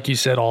 Well, like you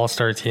said,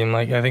 all-star team.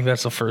 Like, I think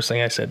that's the first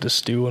thing I said to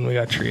Stu when we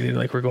got traded.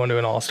 Like, we're going to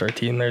an all-star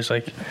team. There's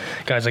like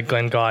guys like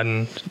Glenn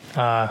Godden,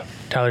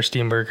 Tyler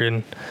Steenbergen,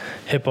 and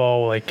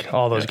Hippo, like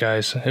all those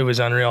guys. It was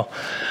unreal.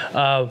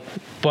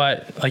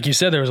 But like you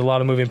said, there was a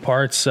lot of moving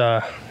parts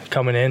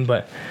coming in.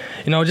 But,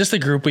 you know, just the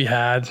group we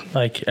had,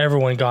 like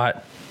everyone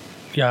got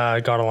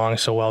along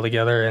so well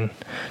together, and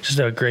just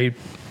a great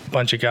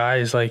bunch of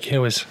guys. Like, it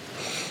was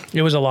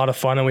a lot of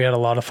fun, and we had a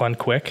lot of fun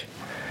quick.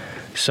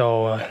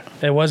 So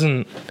it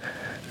wasn't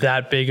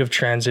that big of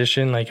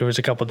transition. Like, it was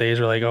a couple of days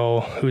where like,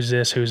 oh, who's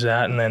this, who's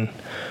that, and then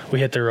we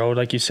hit the road,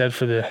 like you said,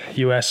 for the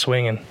U.S.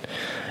 swing, and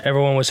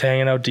everyone was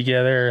hanging out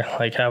together,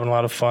 like having a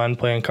lot of fun,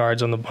 playing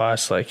cards on the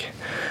bus. Like,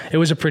 it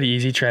was a pretty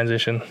easy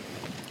transition.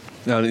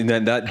 Now,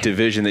 in that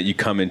division that you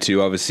come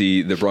into,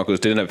 obviously the Broncos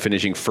did end up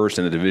finishing first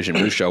in the division.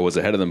 Moose Jaw was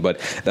ahead of them, but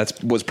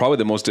that was probably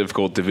the most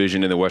difficult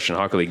division in the Western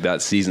Hockey League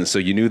that season. So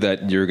you knew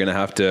that you were going to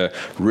have to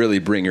really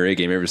bring your A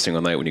game every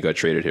single night when you got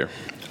traded here.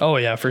 Oh,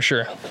 yeah, for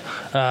sure.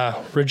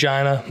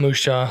 Regina,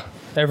 Moose Jaw,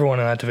 everyone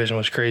in that division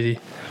was crazy.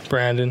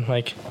 Brandon,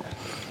 like,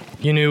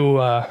 you knew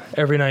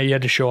every night you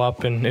had to show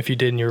up, and if you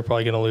didn't, you were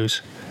probably going to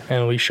lose.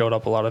 And we showed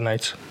up a lot of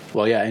nights.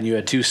 Well, yeah, and you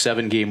had 2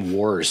 7-game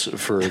wars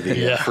for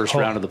the first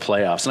round of the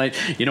playoffs.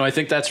 And I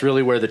think that's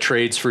really where the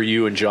trades for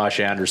you and Josh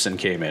Anderson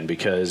came in,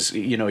 because,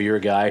 you know, you're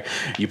a guy,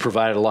 you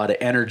provided a lot of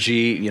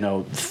energy, you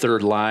know,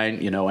 third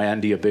line, you know,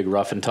 Andy, a big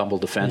rough and tumble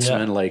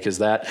defenseman. Yeah. Like, is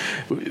that,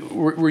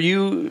 were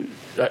you,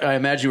 I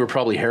imagine you were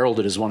probably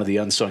heralded as one of the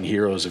unsung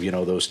heroes of, you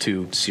know, those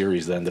 2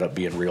 series that ended up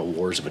being real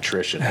wars of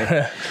attrition.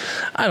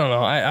 I don't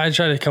know. I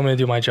try to come in and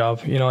do my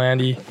job. You know,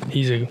 Andy,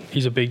 he's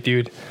a big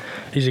dude.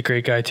 He's a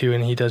great guy too,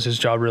 and he does his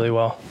job really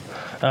well.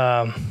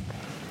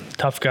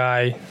 Tough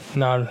guy,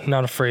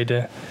 not afraid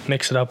to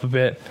mix it up a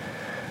bit.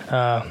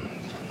 I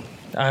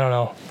don't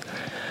know.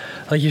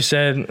 Like you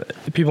said,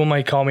 people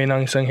might call me an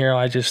unsung hero.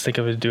 I just think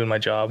of it as doing my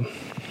job.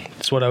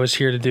 It's what I was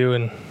here to do,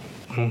 and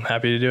I'm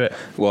happy to do it.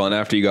 Well, and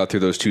after you got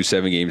through those 2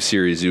 7-game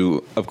series,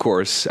 you, of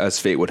course, as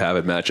fate would have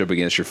it, match up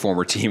against your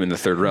former team in the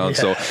third round.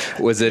 Yeah.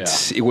 So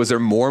was there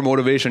more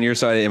motivation on your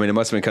side? I mean, it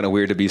must have been kind of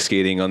weird to be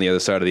skating on the other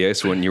side of the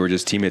ice when you were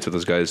just teammates with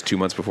those guys 2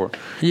 months before.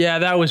 Yeah,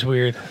 that was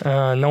weird.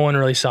 No one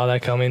really saw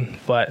that coming,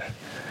 but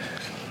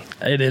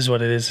it is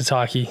what it is. It's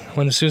hockey.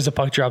 As soon as the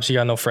puck drops, you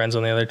got no friends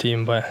on the other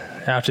team. But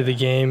after the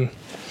game,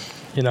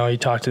 you know, you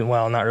talk to,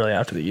 well, not really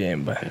after the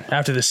game, but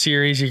after the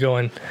series, you go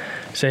and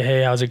say,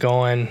 hey, how's it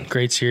going?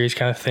 Great series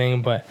kind of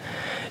thing. But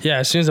yeah,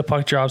 as soon as the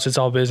puck drops, it's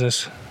all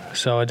business.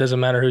 So it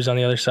doesn't matter who's on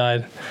the other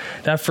side.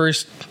 That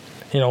first,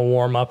 you know,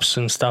 warm-ups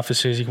and stuff, as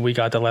soon as we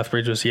got to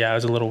Lethbridge, it was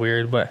a little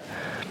weird, but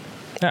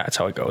yeah, that's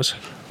how it goes.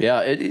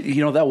 Yeah,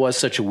 you know, that was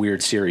such a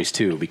weird series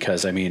too,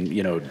 because, I mean,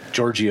 you know,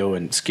 Giorgio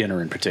and Skinner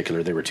in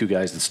particular, they were 2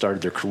 guys that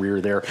started their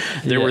career there.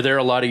 They were there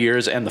a lot of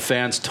years, and the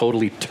fans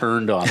totally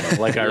turned on them.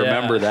 Like, I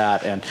remember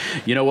that. And,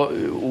 you know,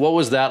 what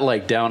was that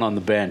like down on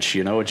the bench,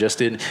 you know,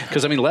 just in,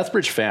 because, I mean,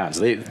 Lethbridge fans,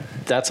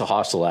 that's a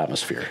hostile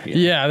atmosphere. You know?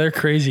 Yeah, they're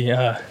crazy.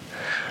 I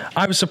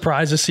was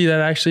surprised to see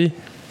that, actually.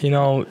 You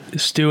know,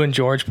 Stu and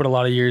George put a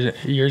lot of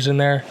years in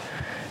there.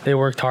 They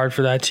worked hard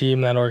for that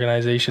team, that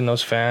organization,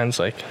 those fans.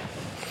 Like,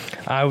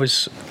 I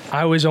was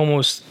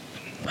almost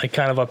like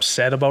kind of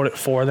upset about it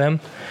for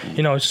them.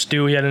 You know,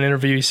 Stu, he had an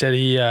interview. He said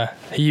he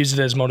used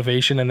it as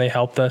motivation, and they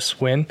helped us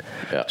win.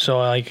 Yeah. So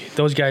like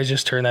those guys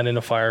just turned that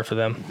into fire for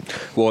them.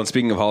 Well, and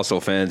speaking of hostile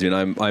fans, you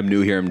know, I'm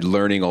new here. I'm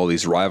learning all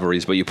these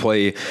rivalries. But you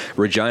play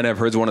Regina. I've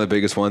heard is one of the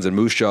biggest ones, and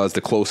Moose Jaw is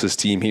the closest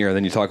team here. And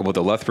then you talk about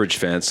the Lethbridge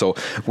fans. So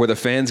were the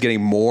fans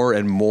getting more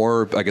and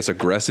more, I guess,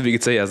 aggressive? You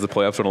could say as the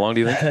playoffs went along.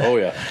 Do you think? Oh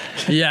yeah.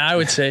 Yeah, I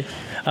would say.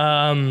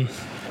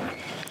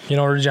 You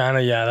know,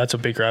 Regina, yeah, that's a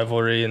big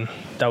rivalry, and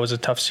that was a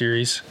tough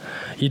series.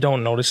 You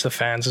don't notice the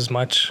fans as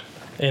much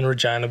in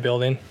Regina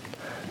building.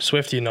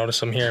 Swift, you notice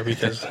them here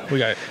because we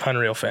got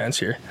unreal fans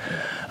here.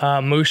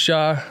 Moose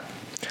Jaw,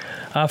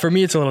 for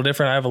me, it's a little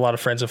different. I have a lot of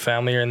friends and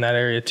family here in that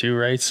area too,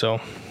 right? So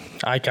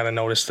I kind of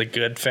notice the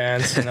good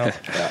fans, you know.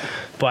 Yeah.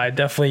 But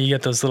definitely you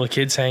get those little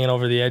kids hanging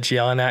over the edge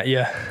yelling at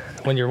you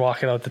when you're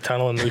walking out the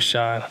tunnel in Moose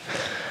Jaw.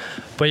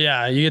 But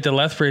yeah, you get to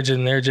Lethbridge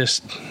and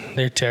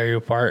they tear you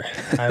apart.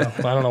 I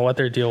don't know what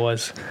their deal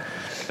was.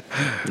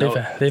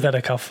 They've had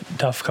a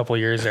tough couple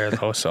years there,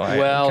 though, so I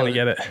kind of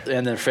get it.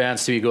 And then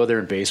fans, too, you go there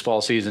in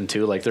baseball season,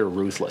 too, like they're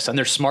ruthless. And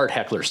they're smart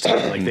hecklers,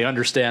 too. Like they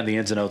understand the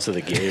ins and outs of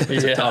the game.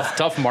 It's a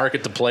tough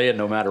market to play in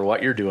no matter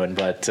what you're doing.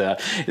 But,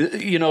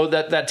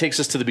 that takes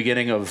us to the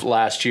beginning of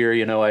last year.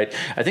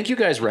 I think you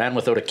guys ran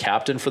without a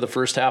captain for the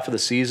first half of the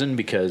season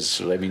because,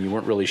 you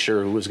weren't really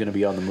sure who was going to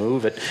be on the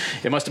move.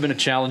 It must have been a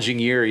challenging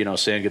year,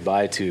 saying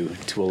goodbye to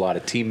a lot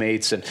of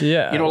teammates. And,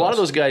 a lot of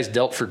those guys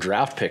dealt for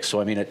draft picks.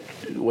 So,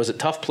 was it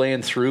tough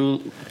playing through,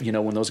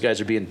 when those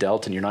guys are being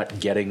dealt and you're not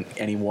getting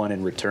anyone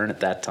in return at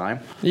that time?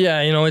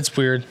 Yeah, it's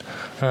weird.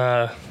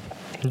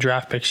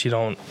 Draft picks, you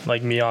don't,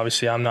 like me,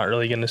 obviously, I'm not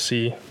really going to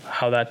see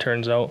how that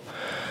turns out.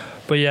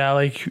 But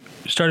yeah,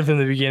 starting from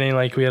the beginning,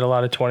 we had a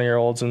lot of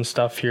 20-year-olds and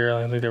stuff here.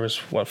 I think there was,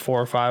 4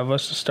 or 5 of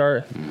us to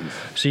start.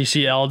 So you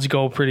see Elds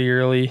go pretty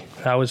early.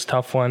 That was a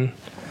tough one.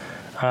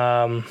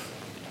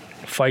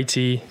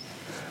 Fightsy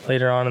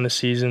later on in the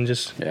season,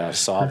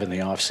 sob in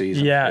the off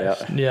season.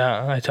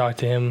 Yeah. I talked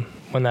to him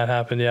when that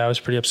happened. Yeah, I was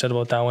pretty upset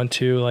about that one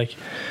too.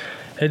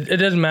 It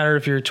doesn't matter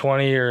if you're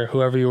 20 or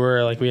whoever you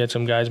were. We had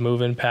some guys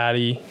moving,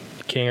 Patty,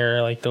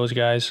 Kinger, those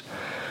guys.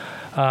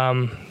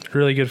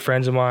 Really good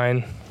friends of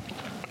mine.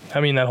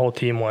 That whole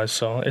team was.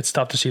 So it's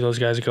tough to see those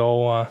guys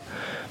go.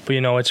 But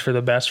it's for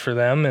the best for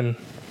them. And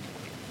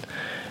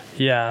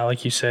yeah,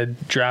 like you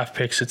said, draft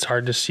picks, it's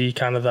hard to see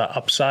kind of the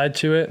upside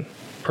to it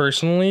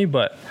personally,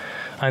 but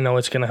I know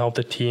it's going to help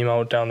the team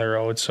out down the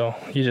road, so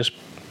you just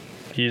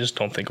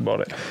don't think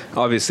about it.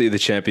 Obviously, the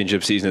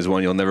championship season is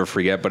one you'll never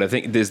forget, but I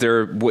think is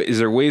there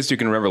ways you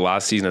can remember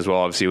last season as well?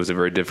 Obviously, it was a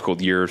very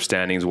difficult year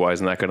standings-wise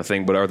and that kind of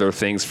thing, but are there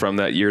things from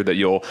that year that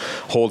you'll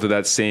hold to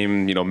that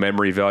same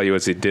memory value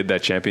as it did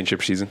that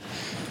championship season?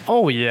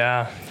 Oh,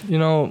 yeah.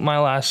 My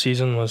last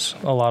season was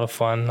a lot of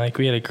fun.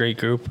 We had a great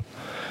group.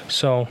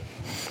 So,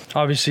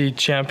 obviously,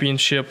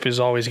 championship is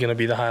always going to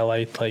be the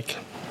highlight.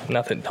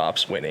 Nothing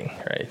tops winning,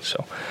 right?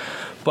 So,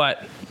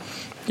 but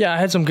yeah, I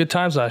had some good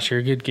times last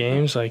year, good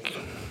games,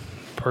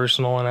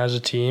 personal and as a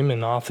team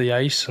and off the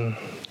ice, and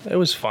it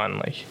was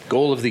fun.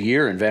 Goal of the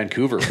year in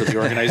Vancouver for the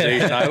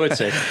organization, I would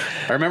say.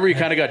 I remember you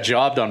kind of got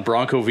jobbed on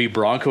Bronco v.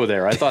 Bronco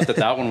there. I thought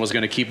that one was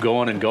going to keep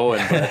going,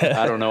 but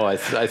I don't know. I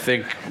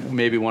think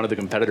maybe one of the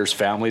competitors'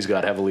 families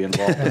got heavily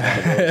involved in one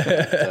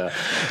of those.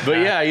 But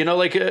yeah,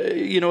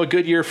 a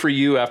good year for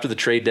you after the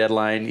trade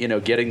deadline,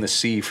 getting the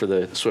C for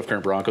the Swift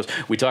Current Broncos.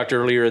 We talked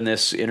earlier in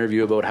this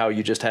interview about how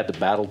you just had to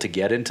battle to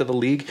get into the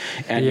league,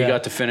 and you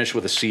got to finish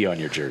with a C on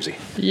your jersey.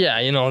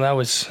 Yeah, that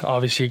was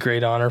obviously a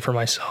great honor for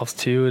myself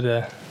too,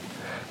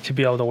 to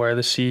be able to wear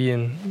the C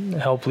and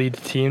help lead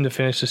the team to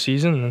finish the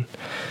season.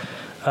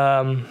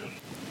 And,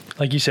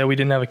 like you said, we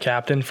didn't have a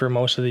captain for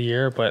most of the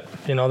year, but,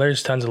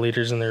 there's tons of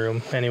leaders in the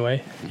room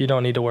anyway. You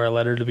don't need to wear a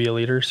letter to be a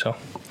leader, so.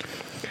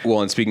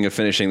 Well, and speaking of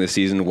finishing the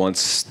season,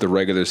 once the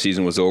regular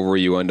season was over,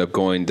 you end up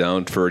going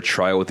down for a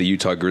trial with the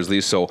Utah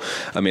Grizzlies. So,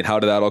 how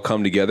did that all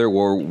come together?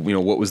 Or,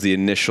 what was the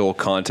initial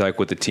contact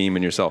with the team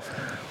and yourself?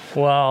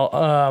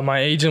 Well, my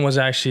agent was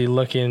actually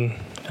looking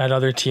at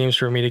other teams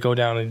for me to go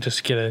down and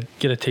just get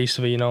a taste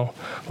of it. A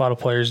lot of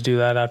players do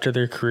that after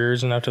their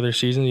careers and after their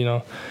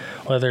season.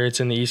 Whether it's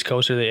in the East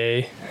Coast or the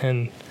A,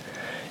 and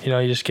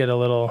you just get a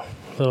little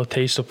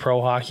taste of pro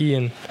hockey.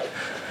 And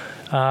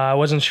I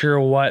wasn't sure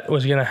what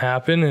was going to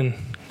happen, and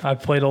I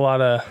played a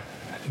lot of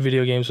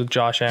video games with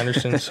Josh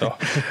Anderson, so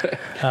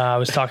I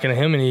was talking to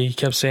him, and he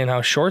kept saying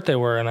how short they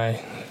were, and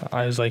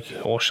I was like,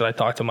 well, should I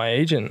talk to my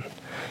agent?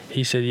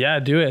 He said, yeah,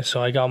 do it.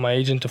 So I got my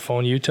agent to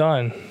phone Utah,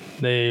 and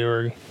they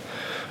were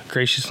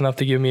gracious enough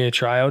to give me a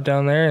tryout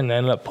down there, and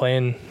ended up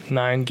playing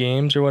 9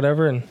 games or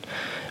whatever, and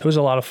it was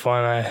a lot of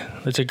fun.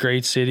 It's a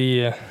great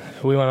city.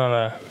 We went on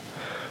a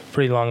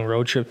pretty long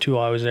road trip too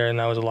while I was there, and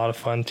that was a lot of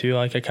fun too.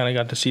 I kind of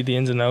got to see the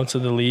ins and outs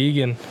of the league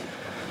and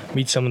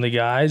meet some of the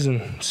guys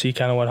and see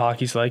kind of what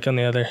hockey's like on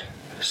the other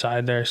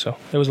side there, so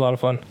it was a lot of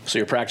fun. So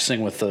you're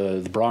practicing with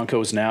the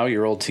Broncos now,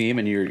 your old team,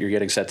 and you're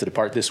getting set to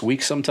depart this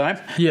week sometime?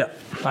 Yeah,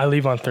 I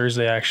leave on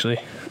Thursday actually.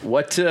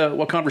 What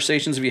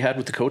conversations have you had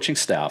with the coaching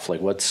staff?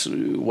 What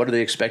are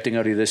they expecting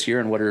out of you this year,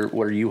 and what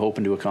are you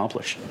hoping to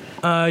accomplish?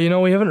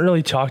 We haven't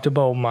really talked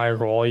about my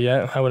role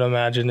yet. I would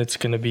imagine it's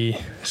going to be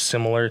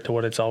similar to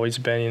what it's always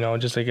been.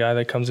 Just a guy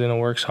that comes in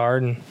and works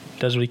hard and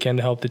does what he can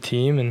to help the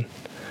team.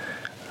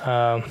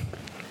 And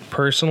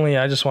personally,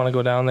 I just want to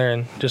go down there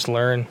and just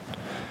learn.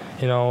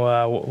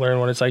 Learn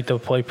what it's like to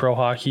play pro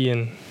hockey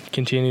and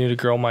continue to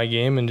grow my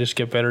game and just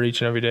get better each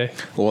and every day.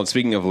 Well, and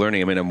speaking of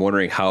learning, I'm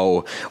wondering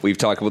how we've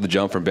talked about the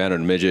jump from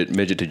bantam to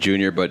midget to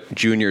junior, but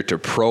junior to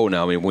pro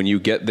now. When you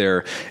get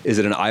there, is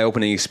it an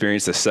eye-opening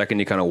experience the second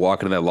you kind of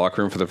walk into that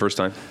locker room for the first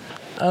time?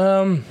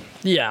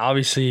 Yeah,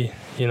 obviously,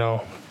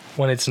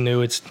 when it's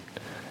new,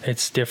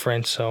 it's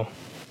different. So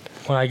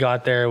when I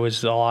got there, it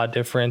was a lot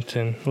different,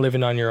 and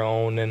living on your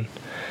own and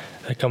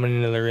coming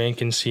into the rink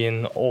and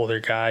seeing older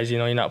guys.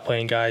 You're not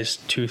playing guys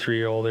 2-3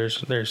 year old.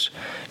 There's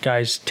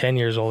guys 10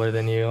 years older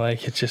than you.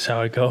 It's just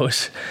how it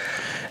goes.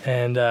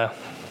 And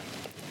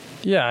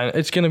Yeah,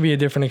 it's going to be a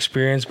different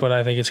experience, but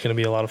I think it's going to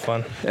be a lot of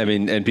fun. I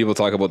mean, and people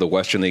talk about the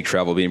Western League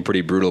travel being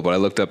pretty brutal, but I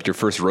looked up your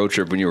first road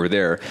trip when you were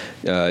there,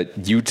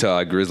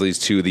 Utah Grizzlies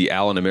to the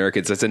Allen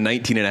Americans. That's a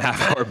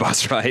 19.5-hour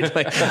bus ride.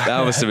 Like,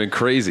 that must have been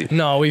crazy.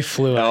 No, we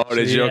flew. Oh, actually.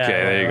 did you? Yeah, okay,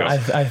 there you go.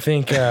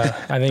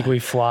 I think we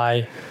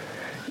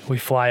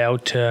fly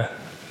out to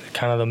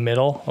kind of the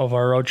middle of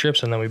our road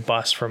trips, and then we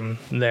bus from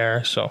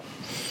there. So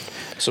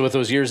with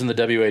those years in the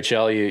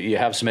WHL, you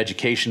have some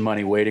education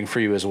money waiting for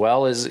you as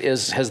well.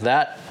 Has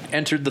that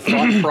entered the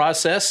thought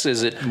process?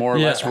 Is it more or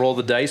less roll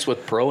the dice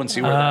with pro and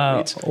see where that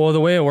leads? Well, the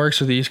way it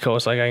works with the East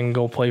Coast, like I can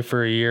go play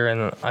for a year,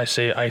 and I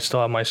say I still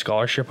have my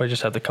scholarship. I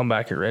just have to come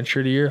back and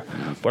redshirt a year.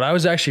 But I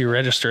was actually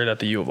registered at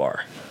the U of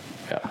R.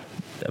 Yeah.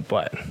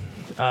 But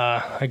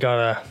I got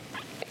a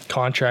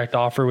contract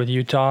offer with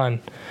Utah, and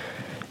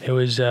it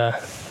was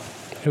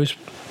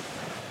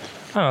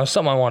I don't know,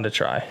 something I wanted to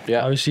try.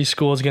 Yeah. Obviously,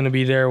 school is going to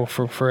be there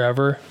for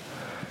forever,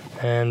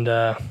 and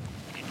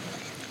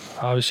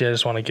obviously, I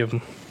just want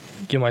to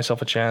give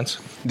myself a chance.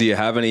 Do you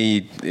have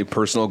any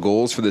personal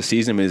goals for the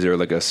season? I mean, is there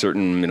like a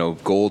certain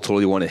goal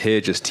total you want to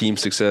hit, just team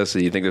success? Do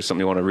you think there's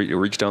something you want to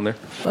reach down there?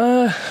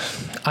 I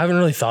haven't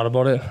really thought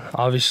about it.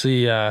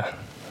 Obviously, the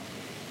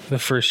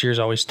first year is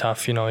always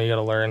tough. You got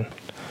to learn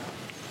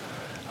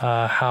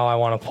how I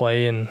want to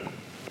play and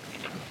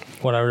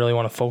what I really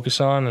want to focus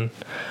on. And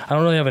I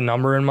don't really have a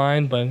number in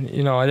mind, but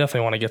I definitely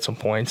want to get some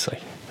points.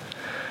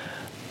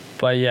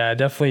 But yeah,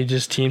 definitely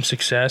just team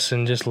success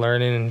and just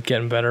learning and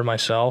getting better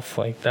myself.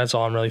 That's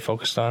all I'm really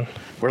focused on.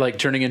 We're like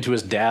turning into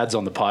his dads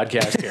on the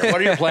podcast here.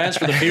 What are your plans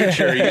for the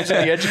future? Are you using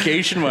the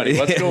education money?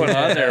 What's going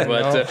on there?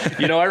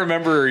 But, I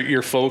remember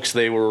your folks,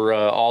 they were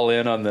all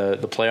in on the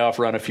playoff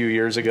run a few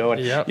years ago.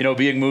 And, yep.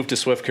 Being moved to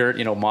Swift Current,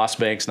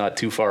 Mossbank's not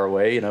too far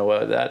away.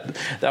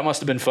 That must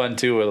have been fun,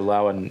 too,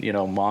 allowing,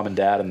 mom and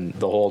dad and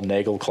the whole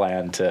Nagel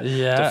clan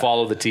to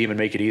follow the team and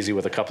make it easy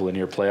with a couple of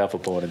near playoff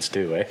opponents,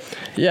 too, eh?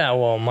 Yeah,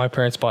 well, my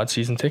parents bought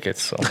season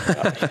tickets, so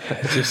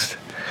it's just...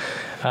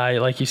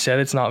 like you said,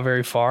 it's not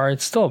very far.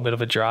 It's still a bit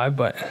of a drive,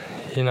 but,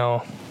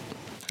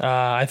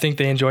 I think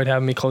they enjoyed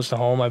having me close to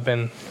home. I've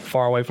been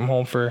far away from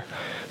home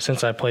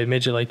since I played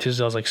midget. Like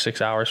Tisdale's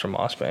 6 hours from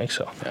Mossbank,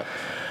 so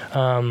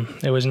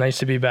it was nice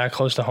to be back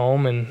close to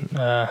home. And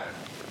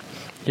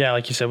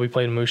like you said, we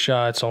played Moose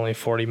Jaw. It's only a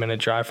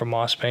 40-minute drive from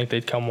Mossbank.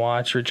 They'd come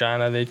watch.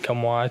 Regina, they'd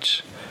come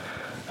watch.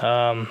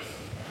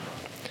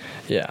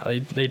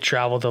 They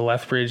traveled to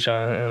Lethbridge in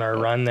our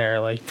run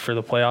there, for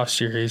the playoff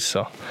series.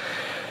 So.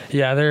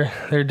 Yeah,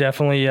 they're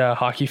definitely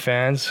hockey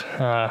fans,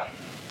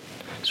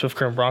 Swift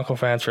Current Bronco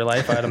fans for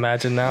life, I'd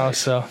imagine now.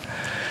 So,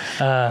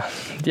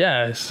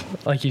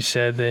 like you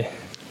said, I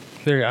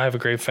have a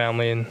great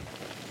family, and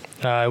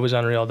it was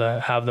unreal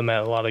to have them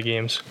at a lot of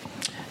games.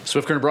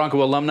 Swift Current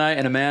Bronco alumni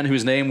and a man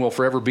whose name will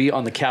forever be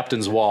on the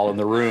captain's wall in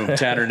the room,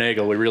 Tanner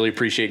Nagel. We really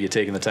appreciate you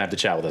taking the time to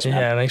chat with us, man.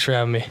 Yeah, thanks for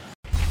having me.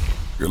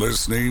 You're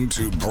listening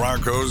to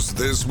Broncos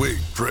This Week,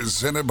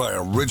 presented by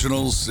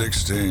Original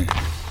 16,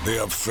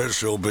 the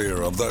official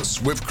beer of the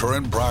Swift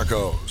Current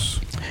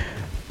Broncos.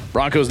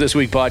 Broncos This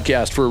Week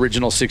podcast for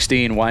Original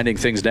 16, winding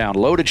things down.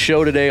 Loaded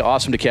show today.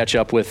 Awesome to catch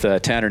up with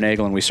Tanner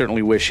Nagel, and we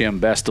certainly wish him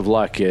best of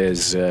luck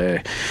as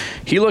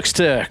he looks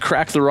to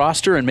crack the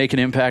roster and make an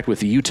impact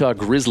with the Utah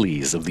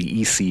Grizzlies of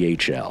the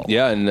ECHL.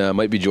 Yeah, and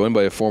might be joined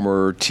by a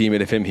former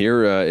teammate of him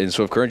here in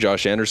Swift Current.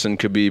 Josh Anderson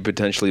could be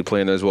potentially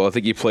playing there as well. I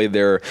think he played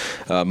there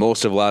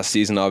most of last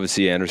season.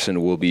 Obviously,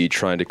 Anderson will be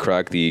trying to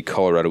crack the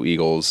Colorado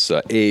Eagles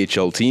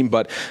AHL team,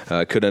 but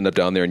could end up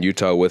down there in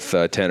Utah with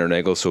Tanner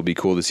Nagel, so it'll be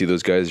cool to see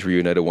those guys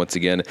reunited once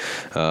again.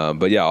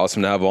 But yeah,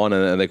 awesome to have on,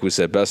 and like we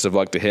said, best of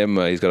luck to him.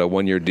 He's got a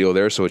 1-year deal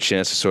there, so a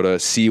chance to sort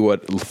of see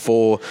what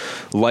full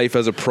life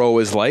as a pro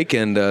is like,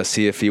 and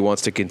see if he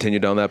wants to continue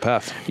down that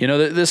path.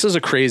 This is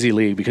a crazy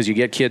league because you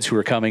get kids who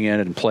are coming in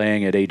and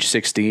playing at age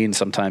 16,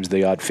 sometimes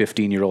the odd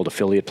 15-year-old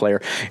affiliate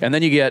player, and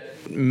then you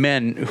get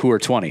men who are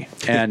 20.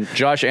 And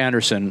Josh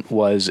Anderson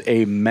was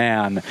a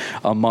man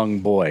among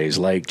boys,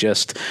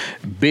 just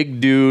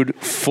big dude,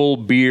 full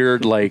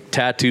beard,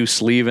 tattoo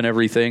sleeve and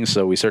everything.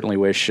 So we certainly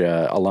wish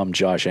alum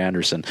Josh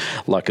Anderson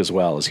luck as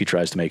well as he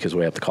tries to make his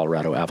way up the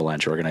Colorado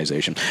Avalanche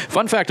organization.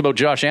 Fun fact about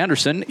Josh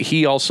Anderson,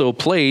 he also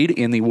played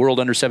in the World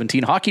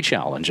Under-17 Hockey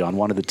Challenge on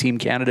one of the Team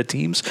Canada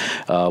teams,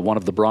 one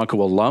of the Bronco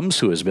alums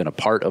who has been a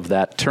part of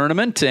that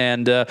tournament.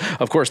 And,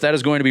 of course, that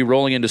is going to be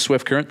rolling into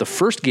Swift Current. The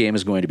first game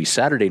is going to be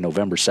Saturday,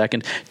 November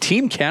 2nd.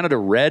 Team Canada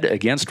Red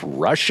against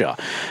Russia.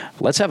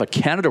 Let's have a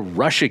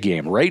Canada-Russia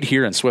game right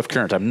here in Swift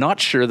Current. I'm not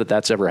sure that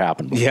that's ever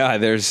happened before. Yeah,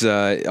 there's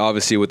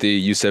obviously with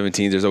the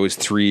U17s, there's always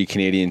 3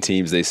 Canadian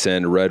teams. They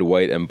send red,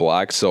 white, and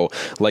black. So,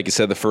 like you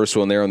said, the first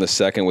one there on the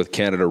second with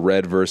Canada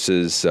Red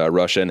versus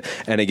Russia.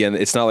 And again,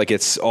 it's not like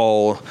it's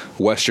all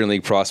Western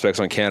League prospects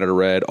on Canada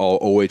Red, all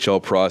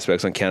OHL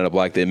prospects on Canada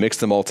Black. They mix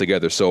them all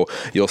together. So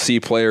you'll see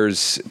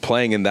players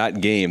playing in that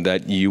game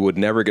that you would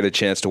never get a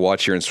chance to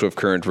watch here in Swift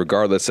Current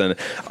regardless. And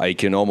I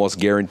can almost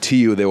guarantee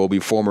you there will be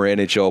former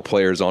NHL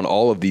players on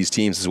all of these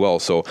teams as well.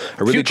 So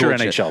a really future cool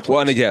NHL players.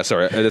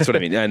 Well, that's what I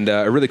mean. And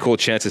a really cool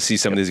chance to see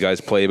some of these guys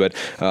play. But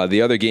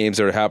the other games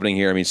that are happening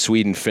here, Sweden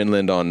Sweden,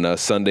 Finland on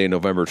Sunday,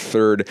 November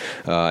 3rd.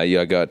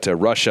 You got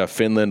Russia,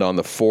 Finland on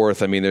the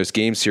 4th. I mean, there's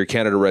games here.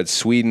 Canada, Red,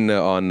 Sweden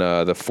on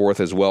the 4th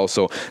as well.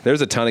 So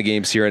there's a ton of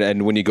games here.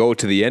 And when you go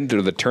to the end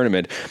of the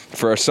tournament,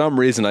 for some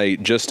reason, I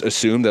just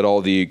assumed that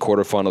all the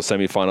quarterfinal,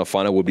 semifinal,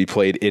 final would be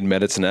played in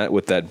Medicinet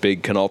with that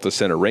big Canalta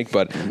Center rink.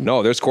 But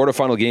no, there's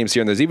quarterfinal games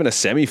here, and there's even a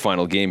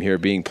semifinal game here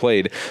being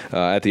played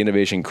at the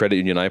Innovation Credit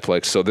Union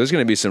iPlex. So there's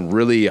going to be some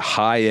really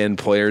high-end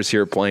players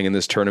here playing in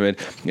this tournament,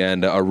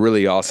 and a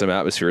really awesome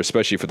atmosphere,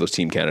 especially for those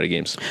Team Canada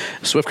games.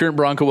 Swift Current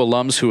Bronco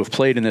alums who have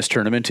played in this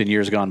tournament in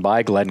years gone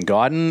by: Glenn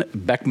Godden,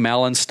 Beck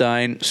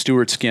Malenstein,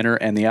 Stuart Skinner,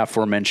 and the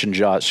aforementioned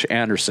Josh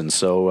Anderson.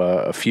 So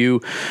a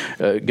few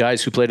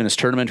guys who played in this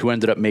tournament who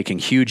ended up making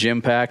huge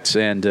impacts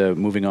and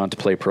moving on to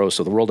play pro.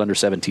 So the World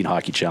Under-17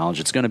 Hockey Challenge.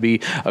 It's going to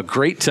be a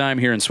great time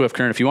here in Swift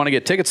Current. If you want to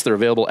get tickets, they're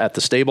available at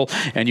the stable.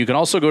 And you can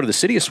also go to the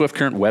City of Swift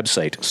Current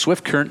website,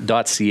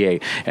 swiftcurrent.ca,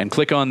 and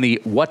click on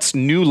the What's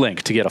New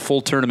link to get a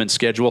full tournament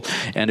schedule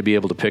and to be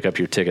able to pick up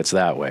your tickets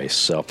that way.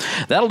 So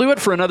that'll do it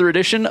for another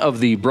edition of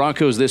the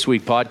Broncos This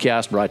Week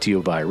podcast, brought to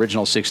you by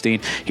Original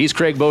 16. He's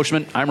Craig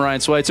Boschman. I'm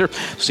Ryan Schweitzer.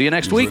 See you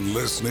next week. You've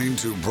been listening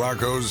to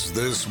Broncos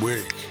This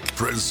Week,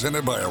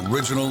 presented by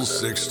Original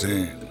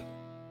 16.